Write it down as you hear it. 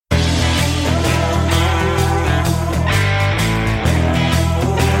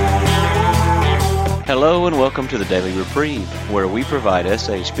Hello and welcome to the Daily Reprieve, where we provide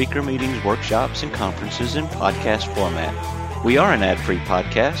SA speaker meetings, workshops, and conferences in podcast format. We are an ad-free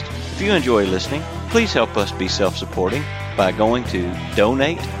podcast. If you enjoy listening, please help us be self-supporting by going to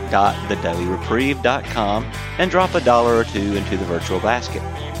donate.thedailyreprieve.com and drop $1 or $2 into the virtual basket.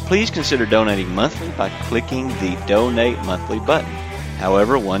 Please consider donating monthly by clicking the Donate Monthly button.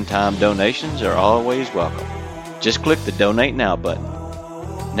 However, one-time donations are always welcome. Just click the Donate Now button.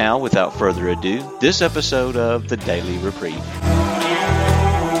 Now, without further ado, this episode of the Daily Reprieve.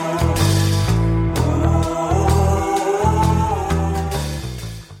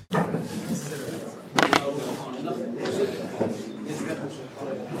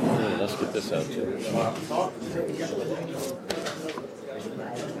 Let's get this out too.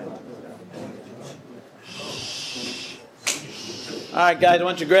 All right, guys, why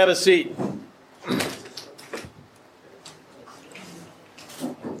don't you grab a seat?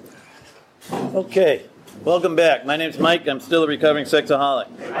 Okay, welcome back. My name's Mike. I'm still a recovering sexaholic.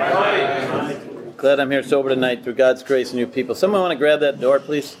 Glad I'm here sober tonight through God's grace and you people. Someone want to grab that door,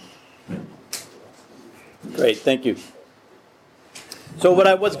 please? Great, thank you. So what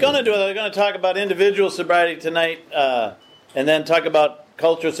I was going to do is I was going to talk about individual sobriety tonight and then talk about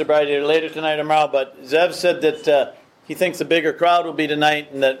cultural sobriety later tonight or tomorrow. But Zev said that he thinks the bigger crowd will be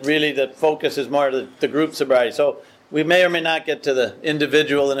tonight and that really the focus is more the group sobriety. So we may or may not get to the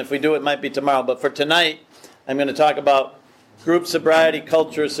individual, and if we do, it might be tomorrow. But for tonight, I'm going to talk about group sobriety,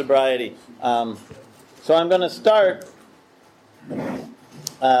 culture sobriety. So I'm going to start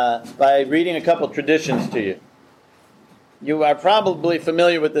by reading a couple traditions to you. You are probably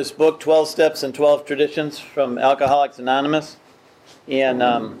familiar with this book, 12 Steps and 12 Traditions from Alcoholics Anonymous.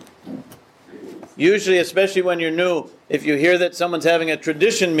 And usually, especially when you're new, if you hear that someone's having a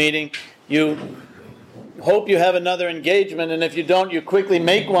tradition meeting, you hope you have another engagement, and if you don't, you quickly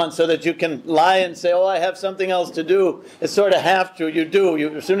make one so that you can lie and say, oh, I have something else to do. It's sort of have to. You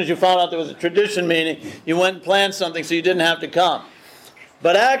do. As soon as you found out there was a tradition meeting, you went and planned something so you didn't have to come.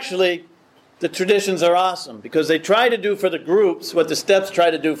 But actually, the traditions are awesome because they try to do for the groups what the steps try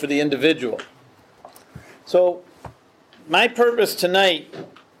to do for the individual. So my purpose tonight,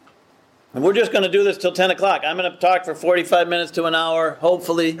 and we're just going to do this till 10 o'clock. I'm going to talk for 45 minutes to an hour.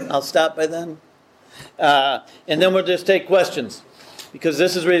 Hopefully, I'll stop by then. And then we'll just take questions, because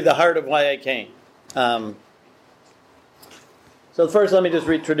this is really the heart of why I came. So first, let me just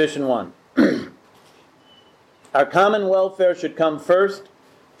read tradition 1. Our common welfare should come first.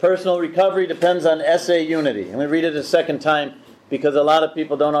 Personal recovery depends on SA unity. I'm going to read it a second time, because a lot of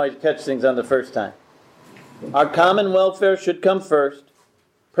people don't always catch things on the first time. Our common welfare should come first.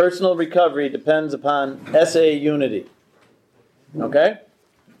 Personal recovery depends upon SA unity. Okay?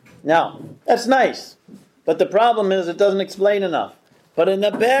 Now, that's nice, but the problem is it doesn't explain enough. But in the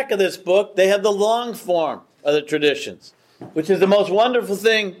back of this book, they have the long form of the traditions, which is the most wonderful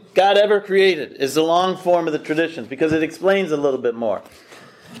thing God ever created, is the long form of the traditions, because it explains a little bit more.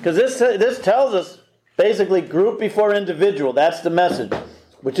 Because this tells us, basically, group before individual. That's the message,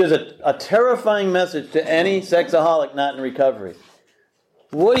 which is a terrifying message to any sexaholic not in recovery.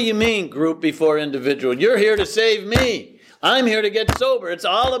 What do you mean, group before individual? You're here to save me. I'm here to get sober. It's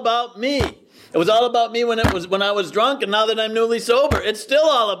all about me. It was all about me when I was drunk, and now that I'm newly sober, it's still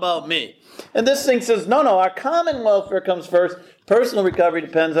all about me. And this thing says, no, our common welfare comes first. Personal recovery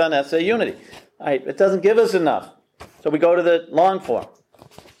depends on SA unity. All right, it doesn't give us enough. So we go to the long form.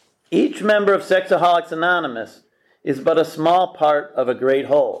 Each member of Sexaholics Anonymous is but a small part of a great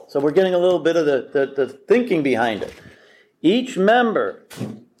whole. So we're getting a little bit of the thinking behind it. Each member,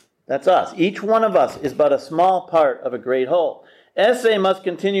 that's us, each one of us is but a small part of a great whole. SA must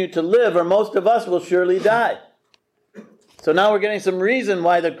continue to live, or most of us will surely die. So now we're getting some reason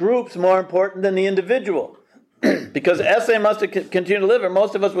why the group's more important than the individual. Because SA must continue to live, or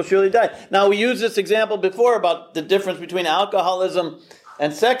most of us will surely die. Now, we used this example before about the difference between alcoholism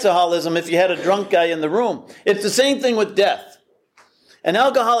and sexaholism if you had a drunk guy in the room. It's the same thing with death. An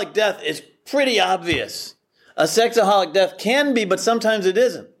alcoholic death is pretty obvious. A sexaholic death can be, but sometimes it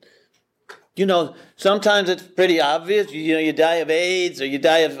isn't. You know, sometimes it's pretty obvious. You die of AIDS, or you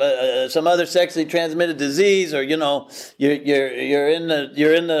die of some other sexually transmitted disease, or you're in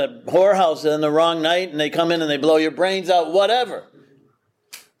the whorehouse on the wrong night, and they come in and they blow your brains out. Whatever.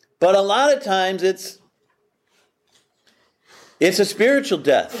 But a lot of times it's a spiritual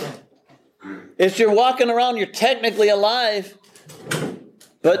death. It's you're walking around, you're technically alive,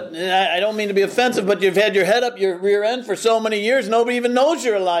 but I don't mean to be offensive, but you've had your head up your rear end for so many years, nobody even knows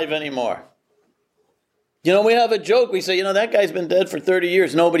you're alive anymore. You know, we have a joke. We say, that guy's been dead for 30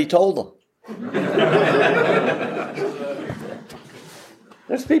 years. Nobody told him.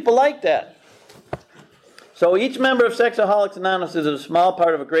 There's people like that. So each member of Sexaholics Anonymous is a small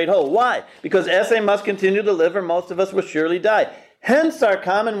part of a great whole. Why? Because SA must continue to live or most of us will surely die. Hence our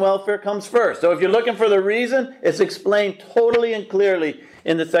common welfare comes first. So if you're looking for the reason, it's explained totally and clearly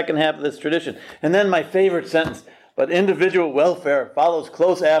in the second half of this tradition. And then my favorite sentence, but individual welfare follows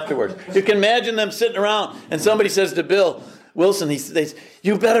close afterwards. You can imagine them sitting around and somebody says to Bill Wilson, they say,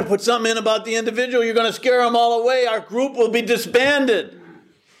 you better put something in about the individual. You're going to scare them all away. Our group will be disbanded.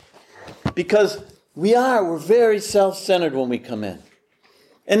 Because we're very self-centered when we come in.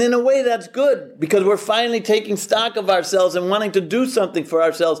 And in a way that's good because we're finally taking stock of ourselves and wanting to do something for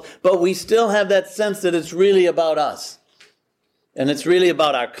ourselves, but we still have that sense that it's really about us. And it's really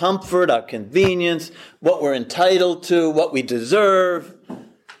about our comfort, our convenience, what we're entitled to, what we deserve.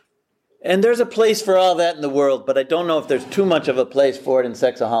 And there's a place for all that in the world, but I don't know if there's too much of a place for it in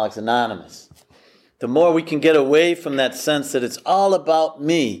Sexaholics Anonymous. The more we can get away from that sense that it's all about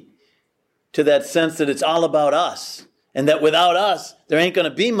me, to that sense that it's all about us, and that without us, there ain't going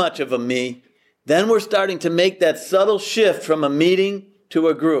to be much of a me, then we're starting to make that subtle shift from a meeting to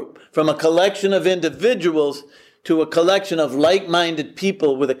a group, from a collection of individuals to a collection of like-minded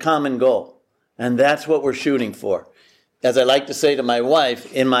people with a common goal. And that's what we're shooting for. As I like to say to my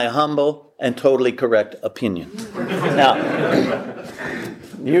wife, in my humble and totally correct opinion. Now,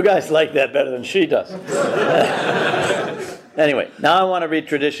 you guys like that better than she does. Anyway, now I want to read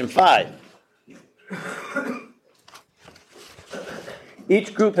tradition 5.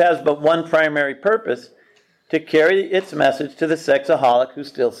 Each group has but one primary purpose, to carry its message to the sexaholic who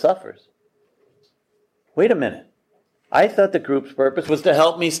still suffers. Wait a minute. I thought the group's purpose was to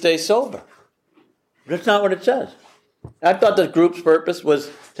help me stay sober. That's not what it says. I thought the group's purpose was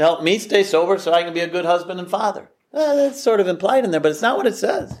to help me stay sober so I can be a good husband and father. That's sort of implied in there, but it's not what it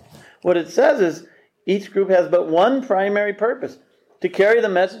says. What it says is each group has but one primary purpose, to carry the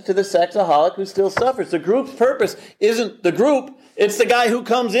message to the sexaholic who still suffers. The group's purpose isn't the group, it's the guy who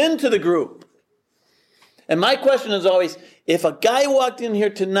comes into the group. And my question is always, if a guy walked in here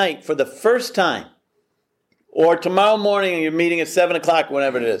tonight for the first time, or tomorrow morning and you're meeting at 7 o'clock,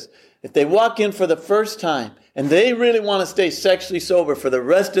 whenever it is, if they walk in for the first time and they really want to stay sexually sober for the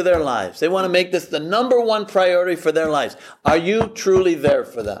rest of their lives, they want to make this the number one priority for their lives, are you truly there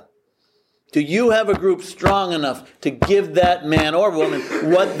for them? Do you have a group strong enough to give that man or woman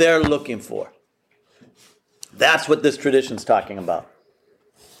what they're looking for? That's what this tradition's talking about.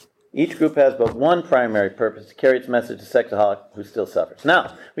 Each group has but one primary purpose, to carry its message to sexaholic who still suffers.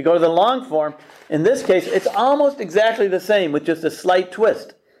 Now, we go to the long form. In this case, it's almost exactly the same with just a slight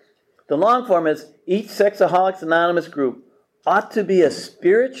twist. The long form is, each Sexaholics Anonymous group ought to be a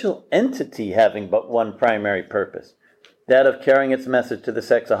spiritual entity having but one primary purpose, that of carrying its message to the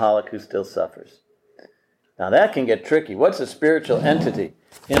sexaholic who still suffers. Now that can get tricky. What's a spiritual entity?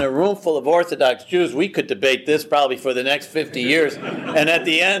 In a room full of Orthodox Jews, we could debate this probably for the next 50 years, and at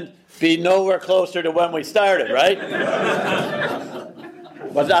the end, be nowhere closer to when we started, right?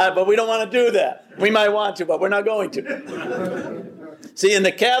 But we don't want to do that. We might want to, but we're not going to. See, in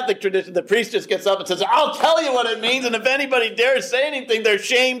the Catholic tradition, the priest just gets up and says, I'll tell you what it means, and if anybody dares say anything, they're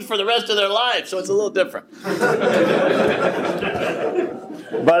shamed for the rest of their lives. So it's a little different.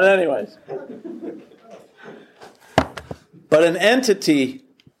 But anyways. But an entity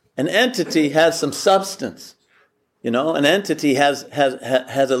has some substance. You know, an entity has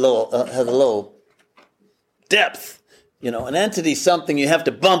a little depth. You know, an entity is something you have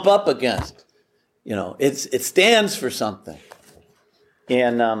to bump up against. You know, it stands for something.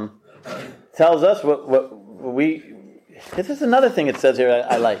 And tells us what we... This is another thing it says here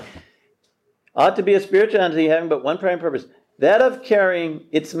I like. Ought to be a spiritual entity having but one primary purpose, that of carrying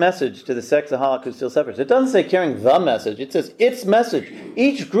its message to the sexaholic who still suffers. It doesn't say carrying the message. It says its message.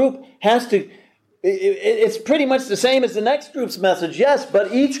 Each group has to... It's pretty much the same as the next group's message, yes,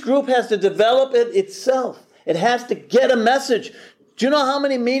 but each group has to develop it itself. It has to get a message. Do you know how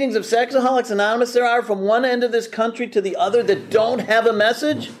many meetings of Sexaholics Anonymous there are from one end of this country to the other that don't have a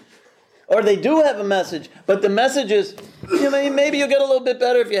message? Or they do have a message, but the message is, maybe you'll get a little bit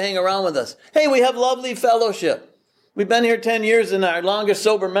better if you hang around with us. Hey, we have lovely fellowship. We've been here 10 years and our longest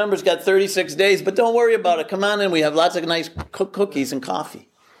sober members got 36 days, but don't worry about it. Come on in, we have lots of nice cookies and coffee.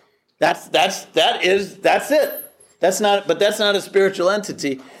 That's it. That's not a spiritual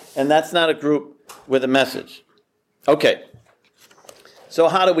entity, and that's not a group with a message. Okay. So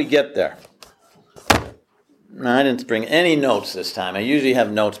how do we get there? I didn't bring any notes this time. I usually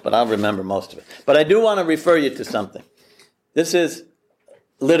have notes, but I'll remember most of it. But I do want to refer you to something. This is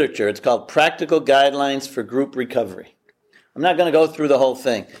literature. It's called Practical Guidelines for Group Recovery. I'm not going to go through the whole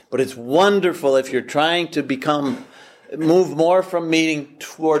thing, but it's wonderful if you're trying to become move more from meeting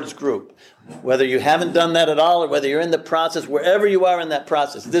towards group. Whether you haven't done that at all or whether you're in the process, wherever you are in that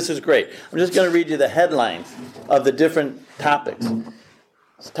process, this is great. I'm just going to read you the headlines of the different topics.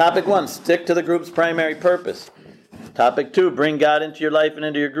 Topic 1, stick to the group's primary purpose. Topic 2, bring God into your life and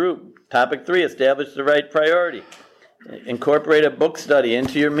into your group. Topic 3, establish the right priority. Incorporate a book study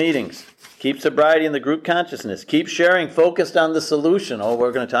into your meetings. Keep sobriety in the group consciousness. Keep sharing, focused on the solution. Oh,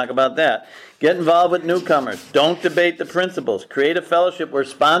 we're going to talk about that. Get involved with newcomers. Don't debate the principles. Create a fellowship where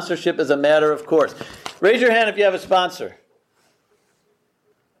sponsorship is a matter of course. Raise your hand if you have a sponsor.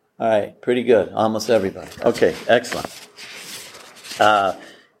 All right, pretty good. Almost everybody. Okay, excellent.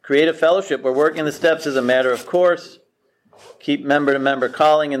 Create a fellowship where working the steps is a matter of course. Keep member-to-member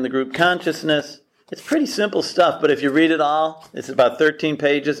calling in the group consciousness. It's pretty simple stuff, but if you read it all, it's about 13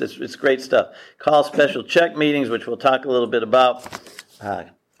 pages. It's great stuff. Call special check meetings, which we'll talk a little bit about.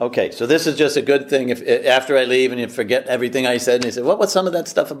 Okay, so this is just a good thing. If after I leave and you forget everything I said, and you say, what's some of that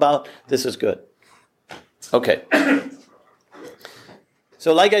stuff about? This is good. Okay.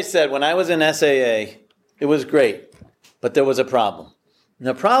 So like I said, when I was in SAA, it was great, but there was a problem. And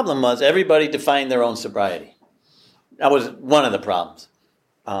the problem was everybody defined their own sobriety. That was one of the problems.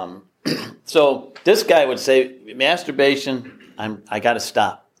 So this guy would say, masturbation, I got to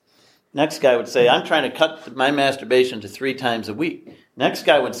stop. Next guy would say, I'm trying to cut my masturbation to 3 times a week. Next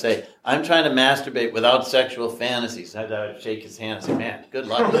guy would say, I'm trying to masturbate without sexual fantasies. I would shake his hand and say, man, good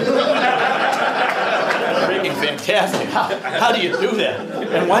luck. Freaking fantastic. How do you do that?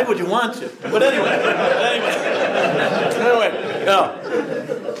 And why would you want to? But anyway, no.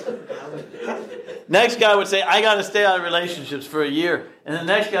 Next guy would say, I got to stay out of relationships for a year. And the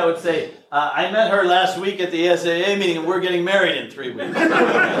next guy would say, I met her last week at the SAA meeting and we're getting married in 3 weeks.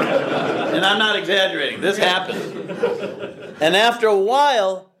 And I'm not exaggerating. This happened. And after a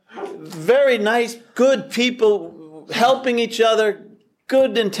while, very nice, good people helping each other,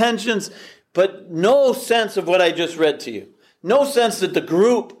 good intentions, but no sense of what I just read to you. No sense that the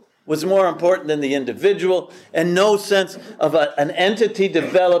group was more important than the individual, and no sense of an entity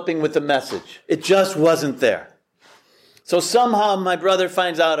developing with the message. It just wasn't there. So somehow my brother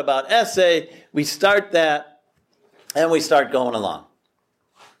finds out about SA, we start that, and we start going along.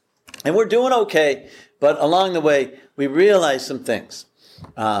 And we're doing okay, but along the way, we realize some things.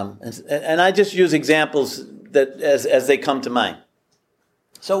 And I just use examples that as they come to mind.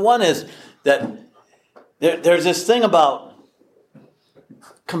 So one is that there's this thing about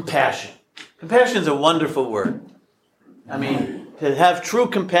compassion. Compassion is a wonderful word. I mean, to have true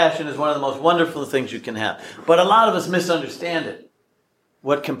compassion is one of the most wonderful things you can have. But a lot of us misunderstand it,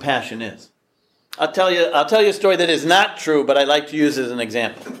 what compassion is. I'll tell you a story that is not true, but I like to use as an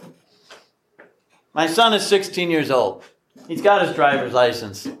example. My son is 16 years old. He's got his driver's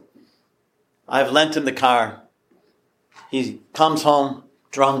license. I've lent him the car. He comes home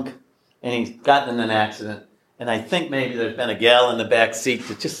drunk, and he's gotten in an accident. And I think maybe there's been a gal in the back seat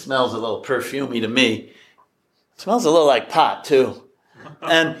that just smells a little perfumey to me. It smells a little like pot, too.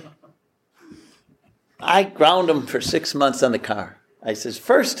 And I ground him for 6 months on the car. I says,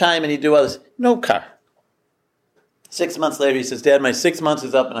 first time, and he'd do all this, no car. 6 months later, he says, Dad, my 6 months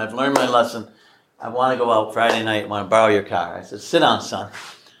is up, and I've learned my lesson. I want to go out Friday night. I want to borrow your car. I said, sit down, son.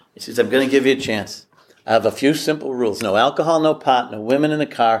 He says, I'm going to give you a chance. I have a few simple rules. No alcohol, no pot, no women in the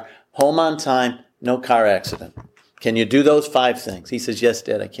car, home on time, no car accident. Can you do those 5 things? He says, yes,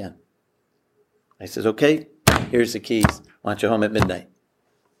 Dad, I can. I says, okay, here's the keys. I want you home at midnight.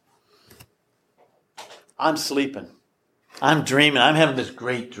 I'm sleeping. I'm dreaming. I'm having this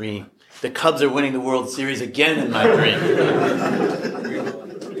great dream. The Cubs are winning the World Series again in my dream.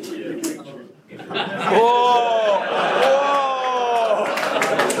 Whoa!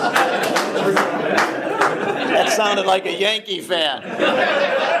 That sounded like a Yankee fan.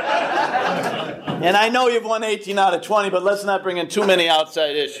 And I know you've won 18 out of 20, but let's not bring in too many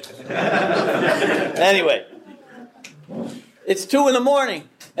outside issues. Anyway, it's 2 a.m,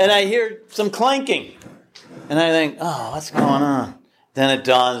 and I hear some clanking. And I think, oh, what's going on? Then it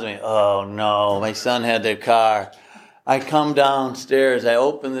dawns on me, oh no, my son had their car. I come downstairs, I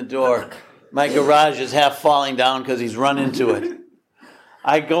open the door. My garage is half falling down because he's run into it.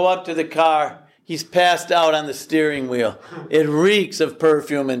 I go up to the car. He's passed out on the steering wheel. It reeks of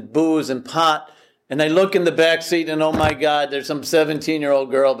perfume and booze and pot. And I look in the back seat and, oh my God, there's some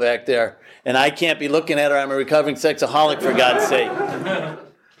 17-year-old girl back there. And I can't be looking at her. I'm a recovering sexaholic, for God's sake.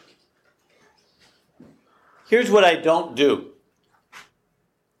 Here's what I don't do.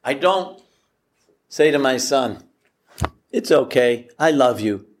 I don't say to my son, it's okay, I love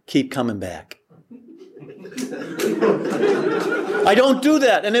you, keep coming back. I don't do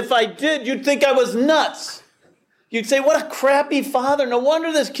that. And if I did, you'd think I was nuts. You'd say, what a crappy father. No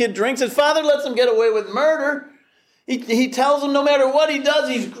wonder this kid drinks. His father lets him get away with murder. He tells him no matter what he does,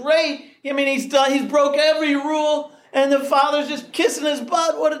 he's great. I mean, he's broke every rule, and the father's just kissing his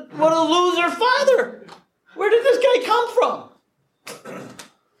butt. What a loser father. Where did this guy come from?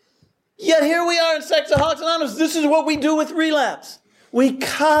 Yet here we are in Sexaholics Anonymous. This is what we do with relapse. We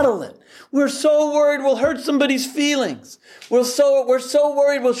coddle it. We're so worried we'll hurt somebody's feelings. We're so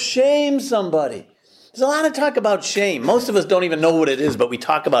worried we'll shame somebody. There's a lot of talk about shame. Most of us don't even know what it is, but we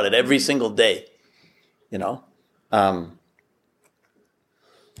talk about it every single day. You know?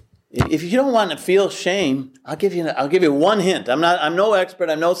 If you don't want to feel shame, I'll give you one hint. I'm no expert,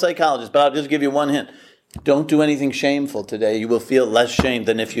 I'm no psychologist, but I'll just give you one hint. Don't do anything shameful today. You will feel less shame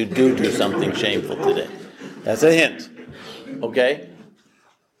than if you do something shameful today. That's a hint. Okay?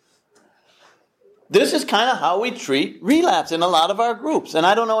 This is kind of how we treat relapse in a lot of our groups. And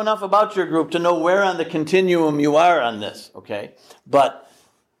I don't know enough about your group to know where on the continuum you are on this, okay? But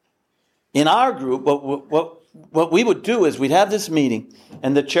in our group, what we would do is we'd have this meeting,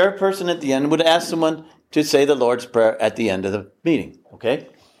 and the chairperson at the end would ask someone to say the Lord's Prayer at the end of the meeting, okay?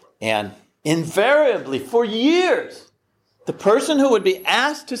 And invariably, for years, the person who would be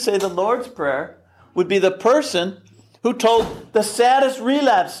asked to say the Lord's Prayer would be the person who told the saddest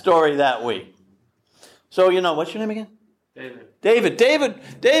relapse story that week. So, what's your name again? David,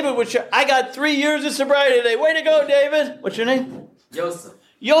 I got 3 years of sobriety today. Way to go, David. What's your name?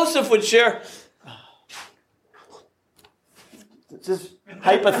 Joseph would share. It's just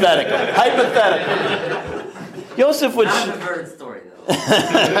hypothetical. Joseph would. Not a converted story, though.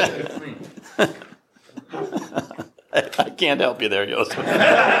 I can't help you there, Joseph.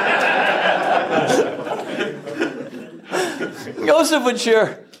 Joseph would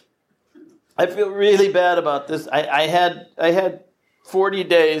share. I feel really bad about this. I had 40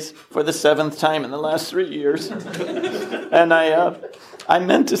 days for the 7th time in the last 3 years. And I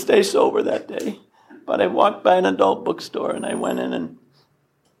meant to stay sober that day. But I walked by an adult bookstore and I went in and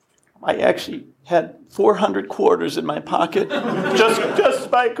I actually had 400 quarters in my pocket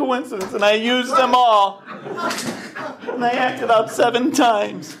just by coincidence. And I used them all. And I acted out 7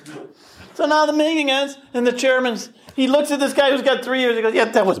 times. So now the meeting ends and the he looks at this guy who's got 3 years. He goes, yeah,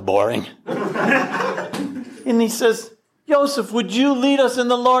 that was boring. And he says, Joseph, would you lead us in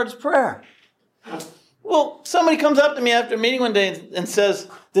the Lord's Prayer? Well, somebody comes up to me after a meeting one day and says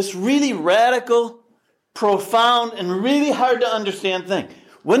this really radical, profound, and really hard to understand thing.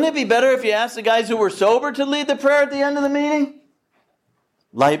 Wouldn't it be better if you asked the guys who were sober to lead the prayer at the end of the meeting?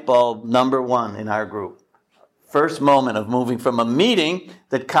 Light bulb number 1 in our group. First moment of moving from a meeting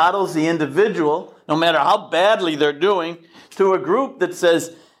that coddles the individual, no matter how badly they're doing, to a group that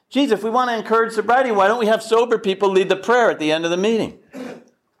says, geez, if we want to encourage sobriety, why don't we have sober people lead the prayer at the end of the meeting?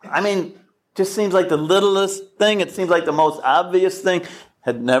 I mean, just seems like the littlest thing. It seems like the most obvious thing.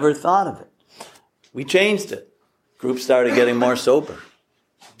 Had never thought of it. We changed it. Groups started getting more sober.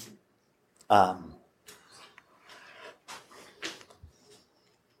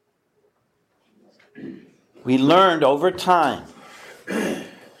 We learned over time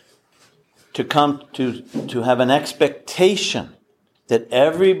to come to have an expectation that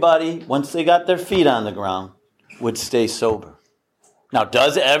everybody, once they got their feet on the ground, would stay sober. Now,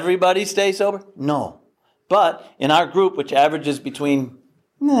 does everybody stay sober? No. But in our group, which averages between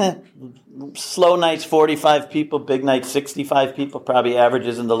slow nights 45 people, big nights 65 people, probably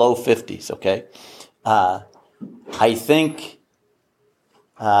averages in the low 50s, okay? I think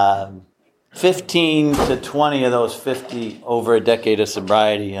 15 to 20 of those 50 over a decade of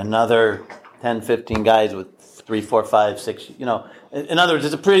sobriety, another 10, 15 guys with 3, 4, 5, 6, in other words,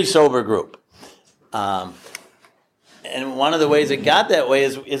 it's a pretty sober group. And one of the ways it got that way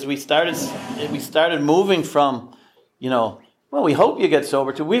is we started moving from, well, we hope you get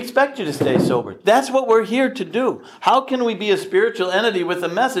sober to we expect you to stay sober. That's what we're here to do. How can we be a spiritual entity with a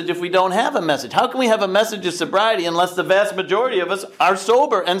message if we don't have a message? How can we have a message of sobriety unless the vast majority of us are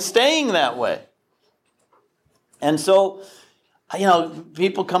sober and staying that way? And so,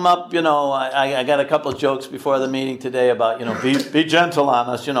 people come up, I got a couple of jokes before the meeting today about, be gentle on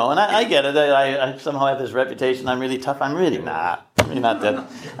us, and I get it. I somehow have this reputation. I'm really tough. I'm really not. I'm not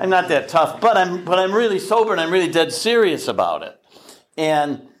that tough, but I'm really sober and I'm really dead serious about it.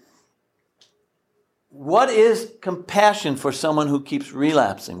 And what is compassion for someone who keeps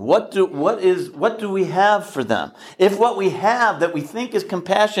relapsing? What do we have for them? If what we have that we think is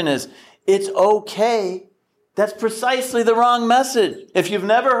compassion is it's okay, that's precisely the wrong message. If you've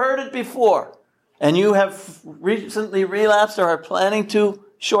never heard it before and you have recently relapsed or are planning to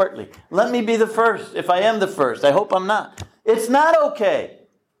shortly, let me be the first. If I am the first, I hope I'm not. It's not okay.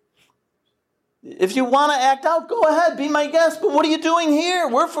 If you want to act out, go ahead, be my guest. But what are you doing here?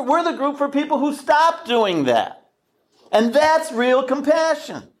 We're the group for people who stop doing that. And that's real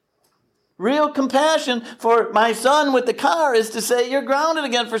compassion. Real compassion for my son with the car is to say, you're grounded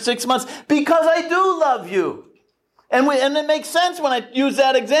again for 6 months because I do love you. And it makes sense when I use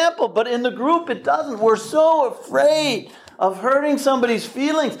that example, but in the group it doesn't. We're so afraid of hurting somebody's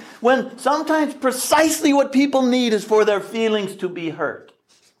feelings when sometimes precisely what people need is for their feelings to be hurt.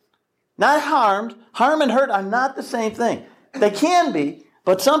 Not harmed. Harm and hurt are not the same thing. They can be,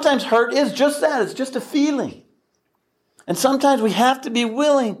 but sometimes hurt is just that. It's just a feeling. And sometimes we have to be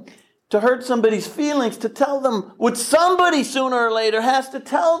willing to hurt somebody's feelings, to tell them what somebody sooner or later has to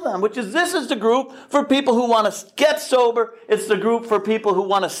tell them, which is this is the group for people who want to get sober, it's the group for people who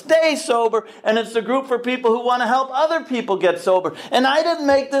want to stay sober, and it's the group for people who want to help other people get sober. And I didn't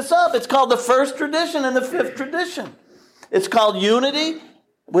make this up. It's called the first tradition and the fifth tradition. It's called unity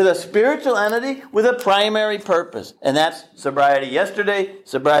with a spiritual entity with a primary purpose. And that's sobriety yesterday,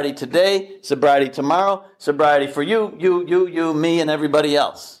 sobriety today, sobriety tomorrow, sobriety for you, me, and everybody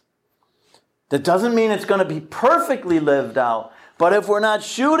else. That doesn't mean it's going to be perfectly lived out. But if we're not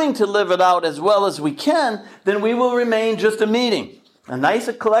shooting to live it out as well as we can, then we will remain just a meeting. A nice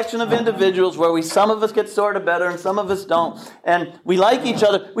collection of individuals where some of us get sort of better and some of us don't. And we like each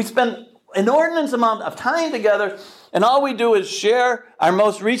other. We spend an inordinate amount of time together, and all we do is share our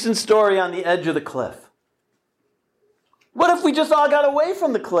most recent story on the edge of the cliff. What if we just all got away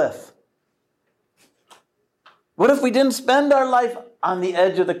from the cliff? What if we didn't spend our life on the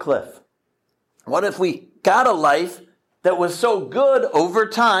edge of the cliff? What if we got a life that was so good over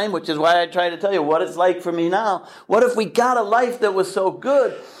time, which is why I try to tell you what it's like for me now. What if we got a life that was so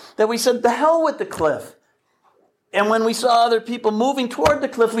good that we said, the hell with the cliff? And when we saw other people moving toward the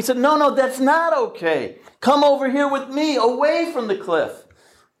cliff, we said, no, that's not okay. Come over here with me, away from the cliff.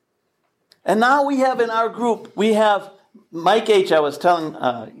 And now we have in our group, we have Mike H. I was telling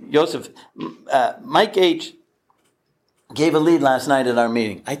Joseph, Mike H. gave a lead last night at our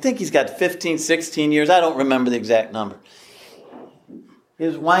meeting. I think he's got 15, 16 years. I don't remember the exact number.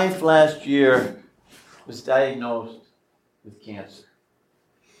 His wife last year was diagnosed with cancer.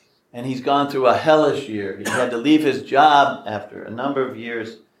 And he's gone through a hellish year. He had to leave his job after a number of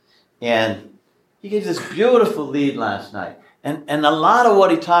years. And he gave this beautiful lead last night. And a lot of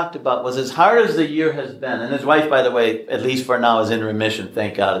what he talked about was as hard as the year has been. And his wife, by the way, at least for now, is in remission.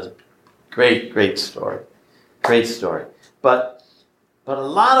 Thank God. It's a great, great story. Great story. But a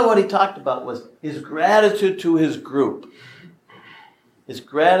lot of what he talked about was his gratitude to his group. His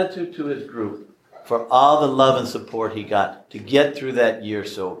gratitude to his group for all the love and support he got to get through that year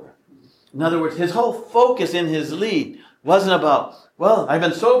sober. In other words, his whole focus in his lead wasn't about, well, I've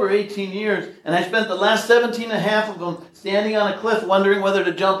been sober 18 years, and I spent the last 17 and a half of them standing on a cliff wondering whether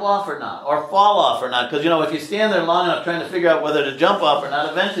to jump off or not, or fall off or not. Because, if you stand there long enough trying to figure out whether to jump off or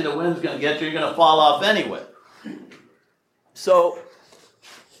not, eventually the wind's going to get you, you're going to fall off anyway. So,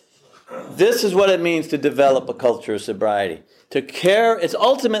 this is what it means to develop a culture of sobriety. To care, it's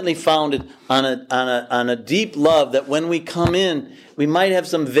ultimately founded on a deep love that when we come in, we might have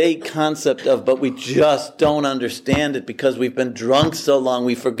some vague concept of, but we just don't understand it because we've been drunk so long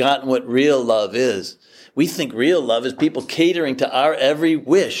we've forgotten what real love is. We think real love is people catering to our every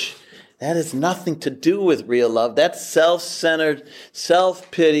wish. That has nothing to do with real love. That's self-centered,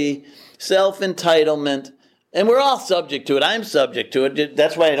 self-pity, self-entitlement. And we're all subject to it. I'm subject to it.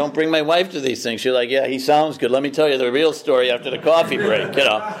 That's why I don't bring my wife to these things. She's like, yeah, he sounds good. Let me tell you the real story after the coffee break,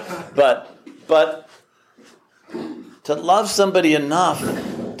 But to love somebody enough,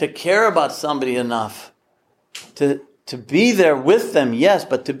 to care about somebody enough, to be there with them, yes,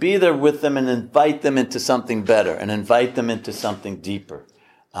 but to be there with them and invite them into something better and invite them into something deeper.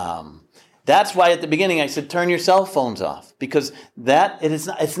 That's why at the beginning I said, turn your cell phones off, because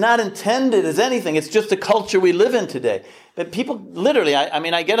it's not intended as anything. It's just the culture we live in today. But people literally,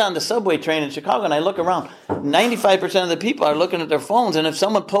 I get on the subway train in Chicago and I look around. 95% of the people are looking at their phones, and if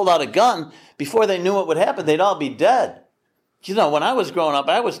someone pulled out a gun, before they knew what would happen, they'd all be dead. When I was growing up,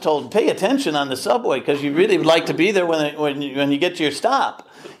 I was told, pay attention on the subway because you really would like to be there when you get to your stop.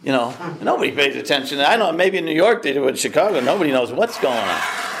 Nobody pays attention. I know maybe in New York they do, in Chicago, nobody knows what's going on.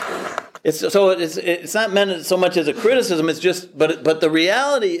 It's not meant so much as a criticism. It's just, but the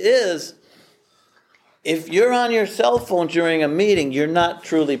reality is, if you're on your cell phone during a meeting, you're not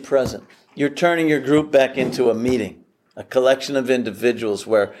truly present. You're turning your group back into a meeting, a collection of individuals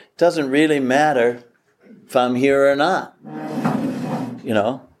where it doesn't really matter if I'm here or not.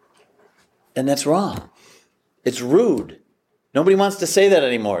 And that's wrong. It's rude. Nobody wants to say that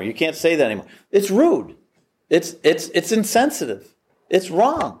anymore. You can't say that anymore. It's rude. It's insensitive. It's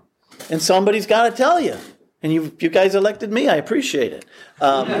wrong. And somebody's got to tell you. And you guys elected me. I appreciate it.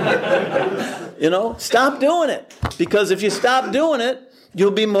 Stop doing it. Because if you stop doing it,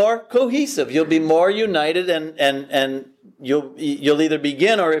 you'll be more cohesive. You'll be more united, and you'll either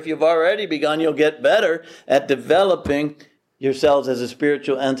begin, or if you've already begun, you'll get better at developing yourselves as a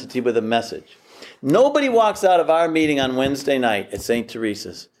spiritual entity with a message. Nobody walks out of our meeting on Wednesday night at St.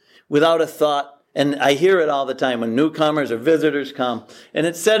 Teresa's without a thought. And I hear it all the time when newcomers or visitors come. And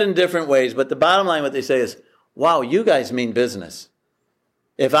it's said in different ways, but the bottom line, what they say is, wow, you guys mean business.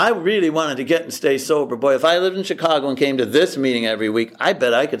 If I really wanted to get and stay sober, boy, if I lived in Chicago and came to this meeting every week, I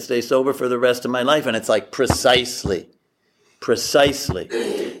bet I could stay sober for the rest of my life. And it's like, precisely.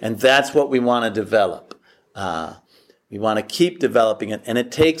 And that's what we want to develop. We want to keep developing it, and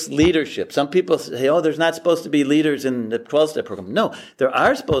it takes leadership. Some people say, there's not supposed to be leaders in the 12-step program. No, there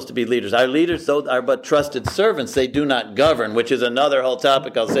are supposed to be leaders. Our leaders, though, are but trusted servants. They do not govern, which is another whole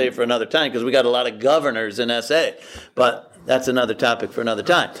topic I'll save for another time, because we got a lot of governors in SA. But that's another topic for another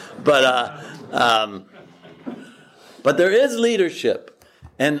time. But there is leadership.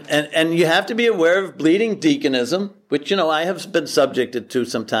 And you have to be aware of bleeding deaconism, which, I have been subjected to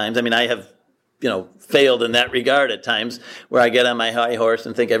sometimes. I mean, I have failed in that regard at times, where I get on my high horse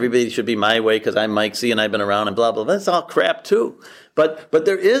and think everybody should be my way because I'm Mike C and I've been around and blah, blah, blah. That's all crap too. But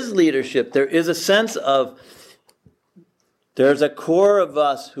there is leadership. There is a sense of, there's a core of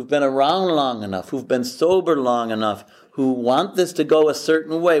us who've been around long enough, who've been sober long enough, who want this to go a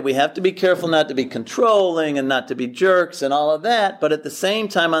certain way. We have to be careful not to be controlling and not to be jerks and all of that. But at the same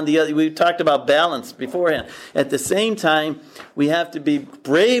time, we talked about balance beforehand. At the same time, we have to be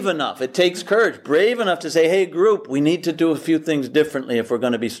brave enough. It takes courage, brave enough to say, hey, group, we need to do a few things differently if we're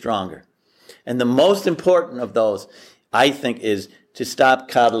going to be stronger. And the most important of those, I think, is to stop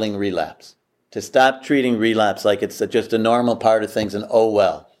coddling relapse. To stop treating relapse like it's just a normal part of things and, oh,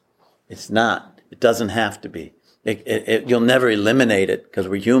 well. It's not. It doesn't have to be. You'll never eliminate it because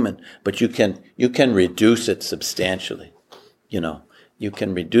we're human, but you can reduce it substantially. You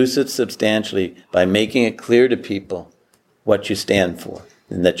can reduce it substantially by making it clear to people what you stand for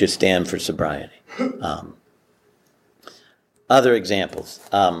and that you stand for sobriety. Other examples.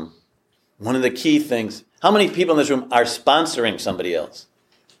 One of the key things, how many people in this room are sponsoring somebody else?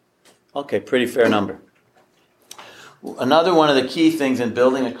 Okay, pretty fair number. Another one of the key things in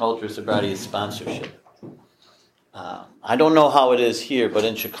building a culture of sobriety is sponsorship. I don't know how it is here, but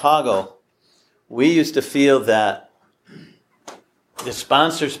in Chicago, we used to feel that the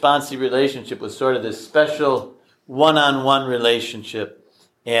sponsor-sponsee relationship was sort of this special one-on-one relationship.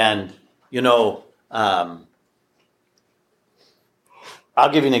 And, I'll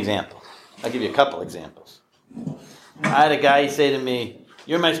give you an example. I'll give you a couple examples. I had a guy say to me,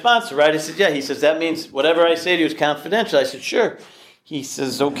 you're my sponsor, right? I said, yeah. He says, that means whatever I say to you is confidential. I said, sure. He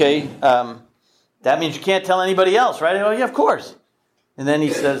says, okay, that means you can't tell anybody else, right? I go, yeah, of course. And then he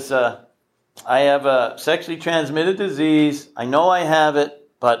says, I have a sexually transmitted disease. I know I have it,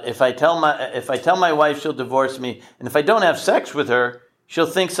 but if I tell my wife, she'll divorce me. And if I don't have sex with her, she'll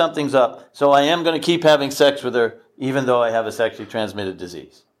think something's up. So I am going to keep having sex with her, even though I have a sexually transmitted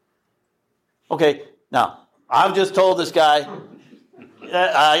disease. Okay, now, I've just told this guy,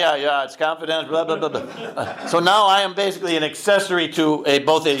 yeah, it's confidential, blah, blah, blah, blah. So now I am basically an accessory to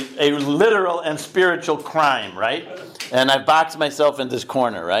both a literal and spiritual crime, right? And I've boxed myself in this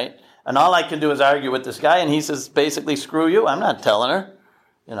corner, right? And all I can do is argue with this guy, and he says, basically, screw you. I'm not telling her,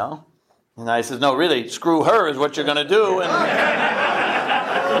 And I says, no, really, screw her is what you're going to do.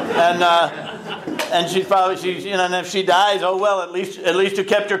 And she's probably, and if she dies, oh, well, at least you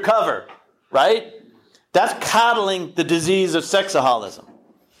kept your cover, right? That's coddling the disease of sexaholism.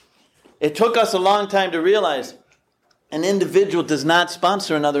 It took us a long time to realize an individual does not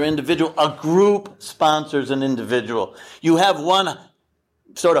sponsor another individual. A group sponsors an individual. You have one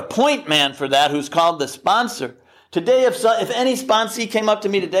sort of point man for that who's called the sponsor. Today, if any sponsee came up to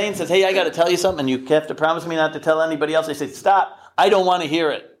me today and says, hey, I got to tell you something, and you have to promise me not to tell anybody else, I say, stop, I don't want to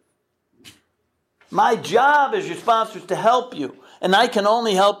hear it. My job as your sponsor is to help you. And I can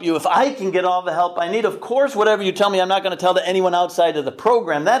only help you if I can get all the help I need. Of course, whatever you tell me, I'm not going to tell to anyone outside of the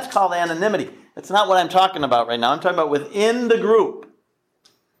program. That's called anonymity. That's not what I'm talking about right now. I'm talking about within the group.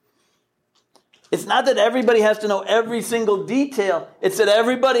 It's not that everybody has to know every single detail. It's that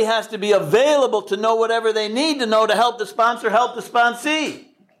everybody has to be available to know whatever they need to know to help the sponsor help the sponsee.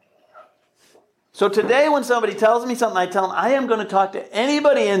 So today when somebody tells me something, I tell them I am going to talk to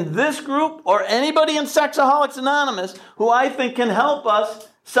anybody in this group or anybody in Sexaholics Anonymous who I think can help us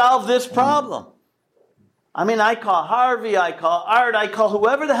solve this problem. I mean, I call Harvey, I call Art, I call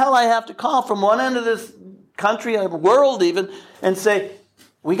whoever the hell I have to call from one end of this country, or world even, and say,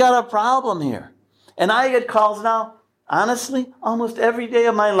 we got a problem here. And I get calls now, honestly, almost every day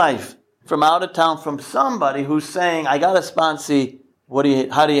of my life from out of town from somebody who's saying, I got a sponsee,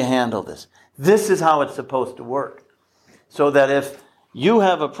 how do you handle this? This is how it's supposed to work. So that if you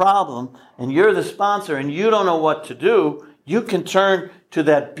have a problem and you're the sponsor and you don't know what to do, you can turn to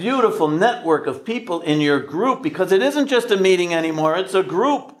that beautiful network of people in your group, because it isn't just a meeting anymore, it's a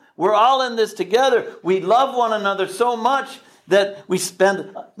group. We're all in this together. We love one another so much that we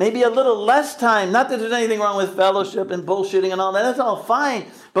spend maybe a little less time, not that there's anything wrong with fellowship and bullshitting and all that, that's all fine,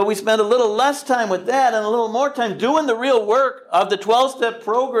 but we spend a little less time with that and a little more time doing the real work of the 12-step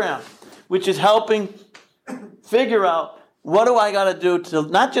program, which is helping figure out, what do I got to do to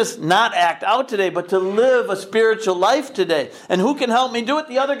not just not act out today, but to live a spiritual life today? And who can help me do it?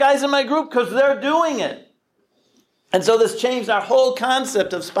 The other guys in my group, because they're doing it. And so this changed our whole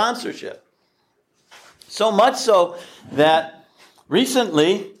concept of sponsorship. So much so that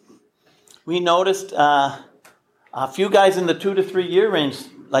recently we noticed a few guys in the 2 to 3 year range,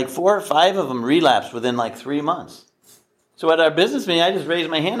 like 4 or 5 of them relapsed within like 3 months. So at our business meeting, I just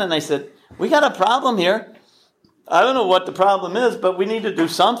raised my hand and I said, we got a problem here. I don't know what the problem is, but we need to do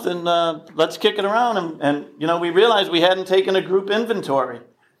something. Let's kick it around. And we realized we hadn't taken a group inventory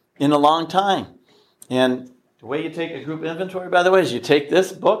in a long time. And the way you take a group inventory, by the way, is you take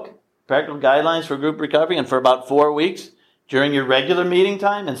this book, Practical Guidelines for Group Recovery, and for about 4 weeks, during your regular meeting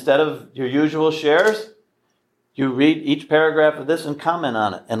time, instead of your usual shares, you read each paragraph of this and comment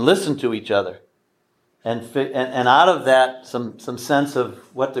on it and listen to each other. And out of that, some sense of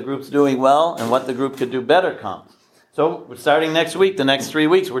what the group's doing well and what the group could do better comes. So we're starting next week, the next 3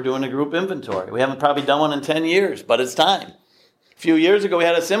 weeks, we're doing a group inventory. We haven't probably done one in 10 years, but it's time. A few years ago, we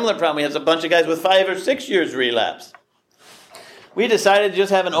had a similar problem. We had a bunch of guys with 5 or 6 years relapse. We decided to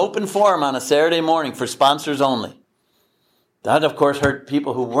just have an open forum on a Saturday morning for sponsors only. That, of course, hurt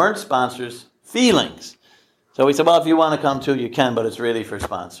people who weren't sponsors' feelings. So we said, well, if you want to come too, you can, but it's really for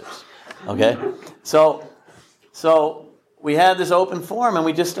sponsors. Okay? So we had this open forum, and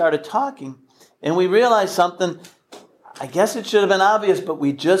we just started talking, and we realized something. I guess it should have been obvious, but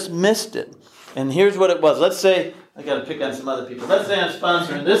we just missed it. And here's what it was. Let's say, I got to pick on some other people. Let's say I'm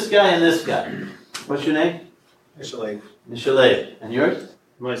sponsoring this guy and this guy. What's your name? Michele. Michele. And yours?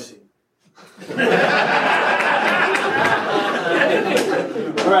 Mercy. All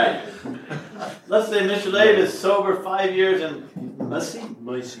right. Let's say Michele is sober 5 years and Mushy?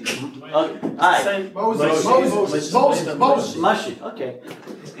 Mercy. Hi. Moses. Mushy. Okay.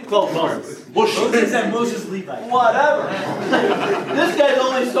 Close Moses. Moses and Moses Levi. Whatever. This guy's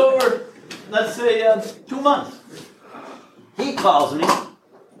only sober, let's say, 2 months. He calls me.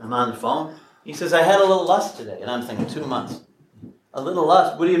 I'm on the phone. He says, I had a little lust today. And I'm thinking, 2 months. A little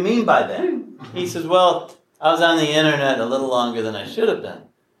lust? What do you mean by that? He says, well, I was on the internet a little longer than I should have been.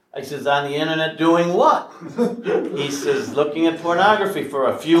 I says, on the internet doing what? He says, looking at pornography for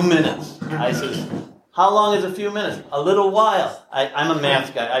a few minutes. I says, how long is a few minutes? A little while. I'm a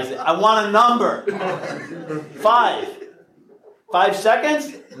math guy. I said, I want a number. 5. 5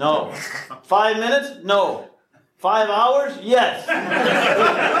 seconds? No. 5 minutes? No. 5 hours? Yes.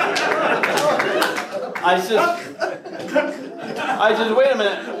 I says, wait a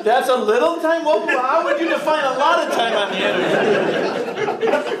minute. That's a little time? Well, how would you define a lot of time on the internet?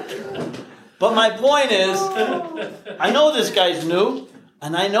 But my point is, I know this guy's new,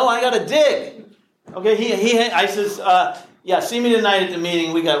 and I know I got to dig. Okay, I says, yeah, see me tonight at the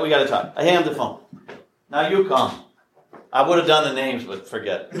meeting. We got to talk. I hang up the phone. Now you come. I would have done the names, but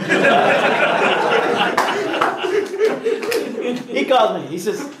forget. He calls me. He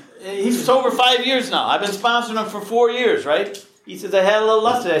says, he's sober 5 years now. I've been sponsoring him for 4 years, right? He says, I had a little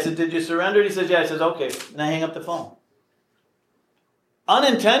lust today. I said, did you surrender? He says, yeah. I says, okay. And I hang up the phone.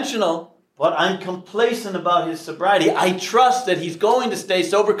 Unintentional, but I'm complacent about his sobriety. I trust that he's going to stay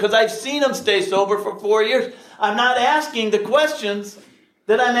sober because I've seen him stay sober for 4 years. I'm not asking the questions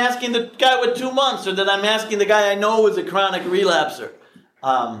that I'm asking the guy with 2 months or that I'm asking the guy I know is a chronic relapser.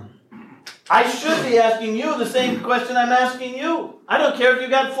 I should be asking you the same question I'm asking you. I don't care if you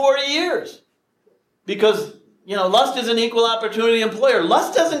got 40 years. Because, lust is an equal opportunity employer.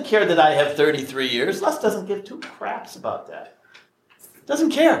 Lust doesn't care that I have 33 years. Lust doesn't give two craps about that.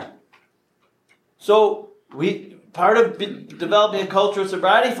 Doesn't care. So part of developing a culture of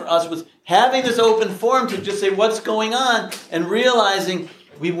sobriety for us was having this open forum to just say what's going on and realizing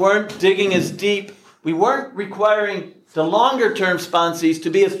we weren't digging as deep. We weren't requiring the longer-term sponsees to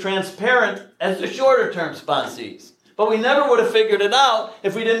be as transparent as the shorter-term sponsees. But we never would have figured it out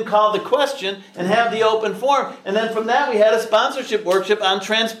if we didn't call the question and have the open forum. And then from that, we had a sponsorship workshop on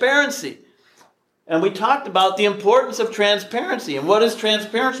transparency. And we talked about the importance of transparency. And what is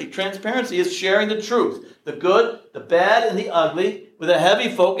transparency? Transparency is sharing the truth, the good, the bad, and the ugly, with a heavy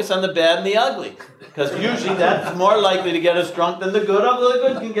focus on the bad and the ugly. Because usually that's more likely to get us drunk than the good, although the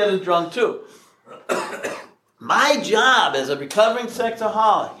good can get us drunk too. My job as a recovering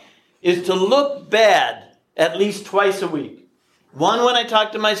sexaholic is to look bad at least twice a week. 1 when I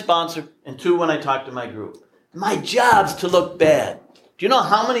talk to my sponsor, and 2 when I talk to my group. My job's to look bad. Do you know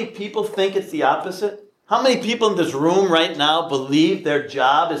how many people think it's the opposite? How many people in this room right now believe their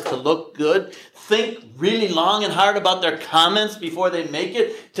job is to look good? Think really long and hard about their comments before they make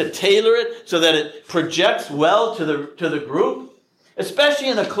it, to tailor it so that it projects well to the group? Especially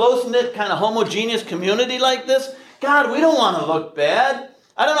in a close-knit, kind of homogeneous community like this. God, we don't want to look bad.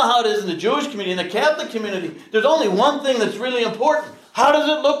 I don't know how it is in the Jewish community. In the Catholic community, there's only one thing that's really important. How does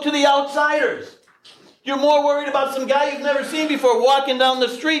it look to the outsiders? You're more worried about some guy you've never seen before walking down the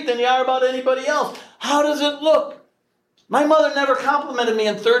street than you are about anybody else. How does it look? My mother never complimented me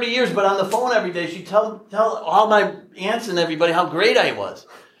in 30 years, but on the phone every day, she'd tell all my aunts and everybody how great I was.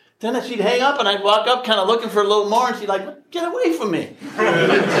 Then she'd hang up, and I'd walk up kind of looking for a little more, and she'd like, get away from me.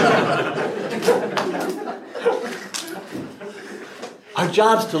 Our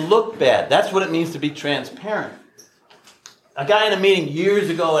job's to look bad. That's what it means to be transparent. A guy in a meeting years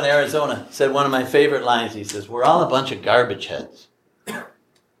ago in Arizona said one of my favorite lines. He says, we're all a bunch of garbage heads.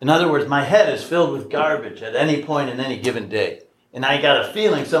 In other words, my head is filled with garbage at any point in any given day. And I got a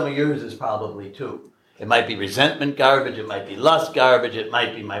feeling some of yours is probably too. It might be resentment garbage. It might be lust garbage. It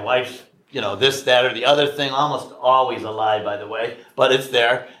might be my wife's, this, that, or the other thing. Almost always a lie, by the way, but it's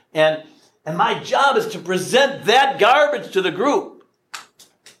there. And my job is to present that garbage to the group.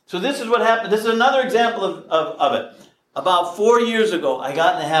 So this is what happened. This is another example of it. About 4 years ago, I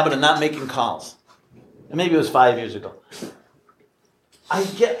got in the habit of not making calls. And maybe it was 5 years ago. I'm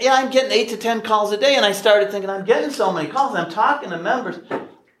getting 8 to 10 calls a day, and I started thinking, I'm getting so many calls, I'm talking to members.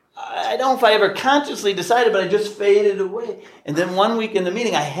 I don't know if I ever consciously decided, but I just faded away. And then one week in the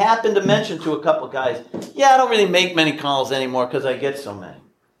meeting, I happened to mention to a couple guys, I don't really make many calls anymore because I get so many.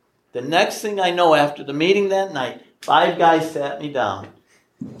 The next thing I know, after the meeting that night, 5 guys sat me down,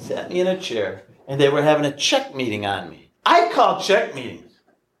 sat me in a chair, and they were having a check meeting on me. I call check meetings.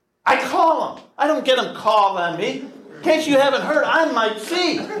 I call them. I don't get them called on me. In case you haven't heard, I'm Mike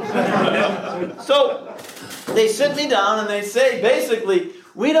C. So they sit me down and they say, basically,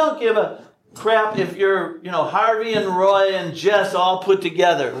 we don't give a crap if you're, Harvey and Roy and Jess all put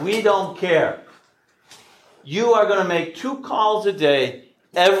together. We don't care. You are going to make 2 calls a day,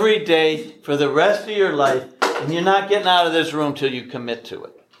 every day, for the rest of your life, and you're not getting out of this room till you commit to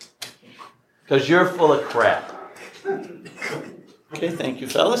it. Because you're full of crap. Okay, thank you,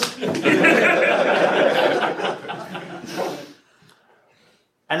 fellas.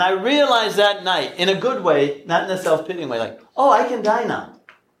 And I realized that night, in a good way, not in a self-pitying way, I can die now.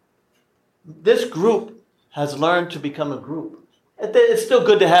 This group has learned to become a group. It's still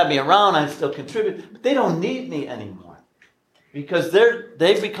good to have me around, I still contribute, but they don't need me anymore. Because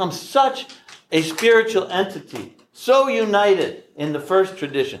they've become such a spiritual entity, so united in the first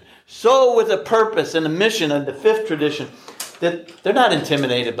tradition, so with a purpose and a mission in the 5th tradition, that they're not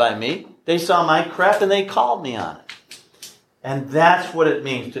intimidated by me. They saw my crap and they called me on it. And that's what it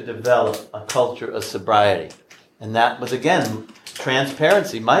means to develop a culture of sobriety. And that was, again,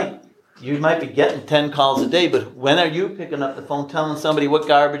 transparency. You might be getting 10 calls a day, but when are you picking up the phone telling somebody what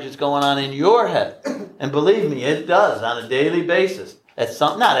garbage is going on in your head? And believe me, it does on a daily basis.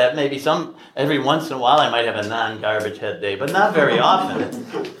 Every once in a while I might have a non-garbage head day, but not very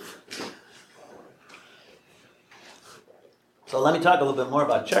often. So let me talk a little bit more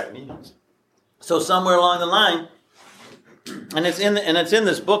about check meetings. So somewhere along the line, and it's in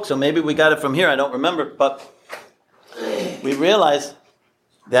this book, so maybe we got it from here, I don't remember, but we realized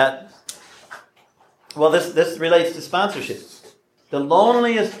that, this relates to sponsorship. The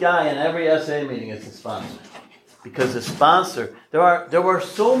loneliest guy in every SA meeting is the sponsor. Because the sponsor, there were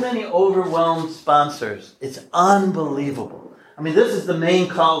so many overwhelmed sponsors, it's unbelievable. I mean, this is the main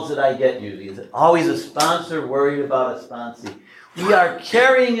calls that I get usually. Is always a sponsor worried about a sponsee. We are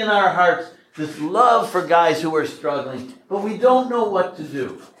carrying in our hearts this love for guys who are struggling, but we don't know what to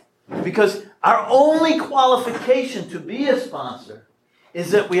do. Because our only qualification to be a sponsor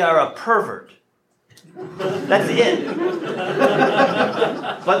is that we are a pervert. That's it.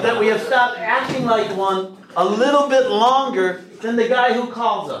 But that we have stopped acting like one a little bit longer than the guy who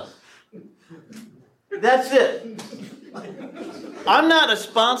calls us. That's it. I'm not a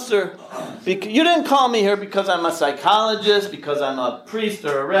sponsor. You didn't call me here because I'm a psychologist, because I'm a priest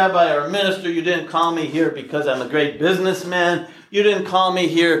or a rabbi or a minister. You didn't call me here because I'm a great businessman You didn't call me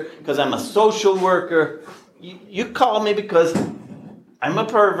here because I'm a social worker. You called me because I'm a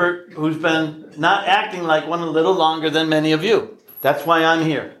pervert who's been not acting like one a little longer than many of you. That's why I'm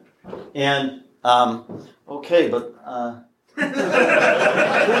here. And, okay, but who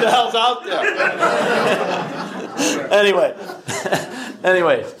the hell's out there?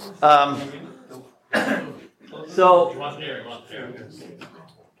 Anyways, so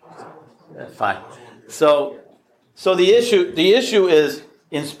that's fine. So the issue is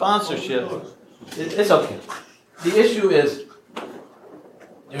in sponsorship. It's okay. The issue is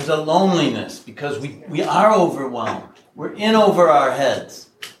there's a loneliness because we are overwhelmed. We're in over our heads,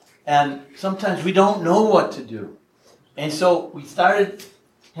 and sometimes we don't know what to do. And so we started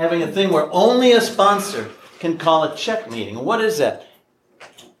having a thing where only a sponsor can call a check meeting. What is that?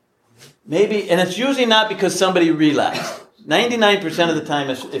 Maybe, and it's usually not because somebody relapsed. 99% of the time,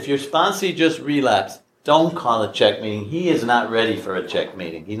 if your sponsee just relapsed, don't call a check meeting. He is not ready for a check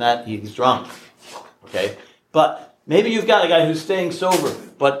meeting. He's drunk. Okay? But maybe you've got a guy who's staying sober,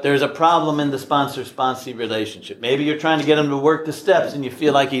 but there's a problem in the sponsor-sponsee relationship. Maybe you're trying to get him to work the steps and you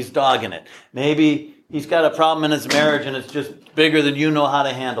feel like he's dogging it. Maybe he's got a problem in his marriage and it's just bigger than you know how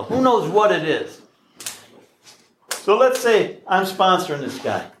to handle. Who knows what it is? So let's say I'm sponsoring this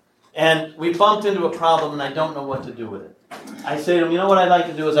guy and we bumped into a problem and I don't know what to do with it. I say to him, you know what I'd like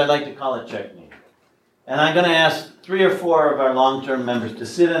to do is I'd like to call a check meeting. And I'm going to ask 3 or 4 of our long-term members to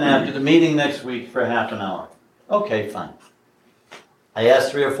sit in after the meeting next week for half an hour. Okay, fine. I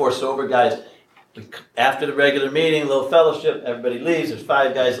asked 3 or 4 sober guys. After the regular meeting, a little fellowship, everybody leaves. There's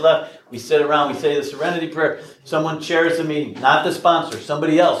 5 guys left. We sit around, we say the serenity prayer. Someone chairs the meeting, not the sponsor.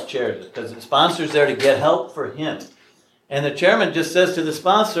 Somebody else chairs it because the sponsor's there to get help for him. And the chairman just says to the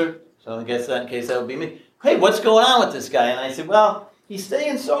sponsor, so I guess that in case that would be me, hey, what's going on with this guy? And I said, well, he's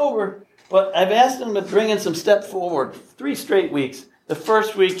staying sober, but I've asked him to bring in some step forward 3 straight weeks. The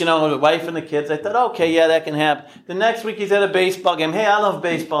first week, the wife and the kids, I thought, okay, yeah, that can happen. The next week, he's at a baseball game. Hey, I love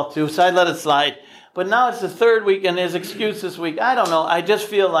baseball too, so I let it slide. But now it's the 3rd week, and his excuse this week, I don't know, I just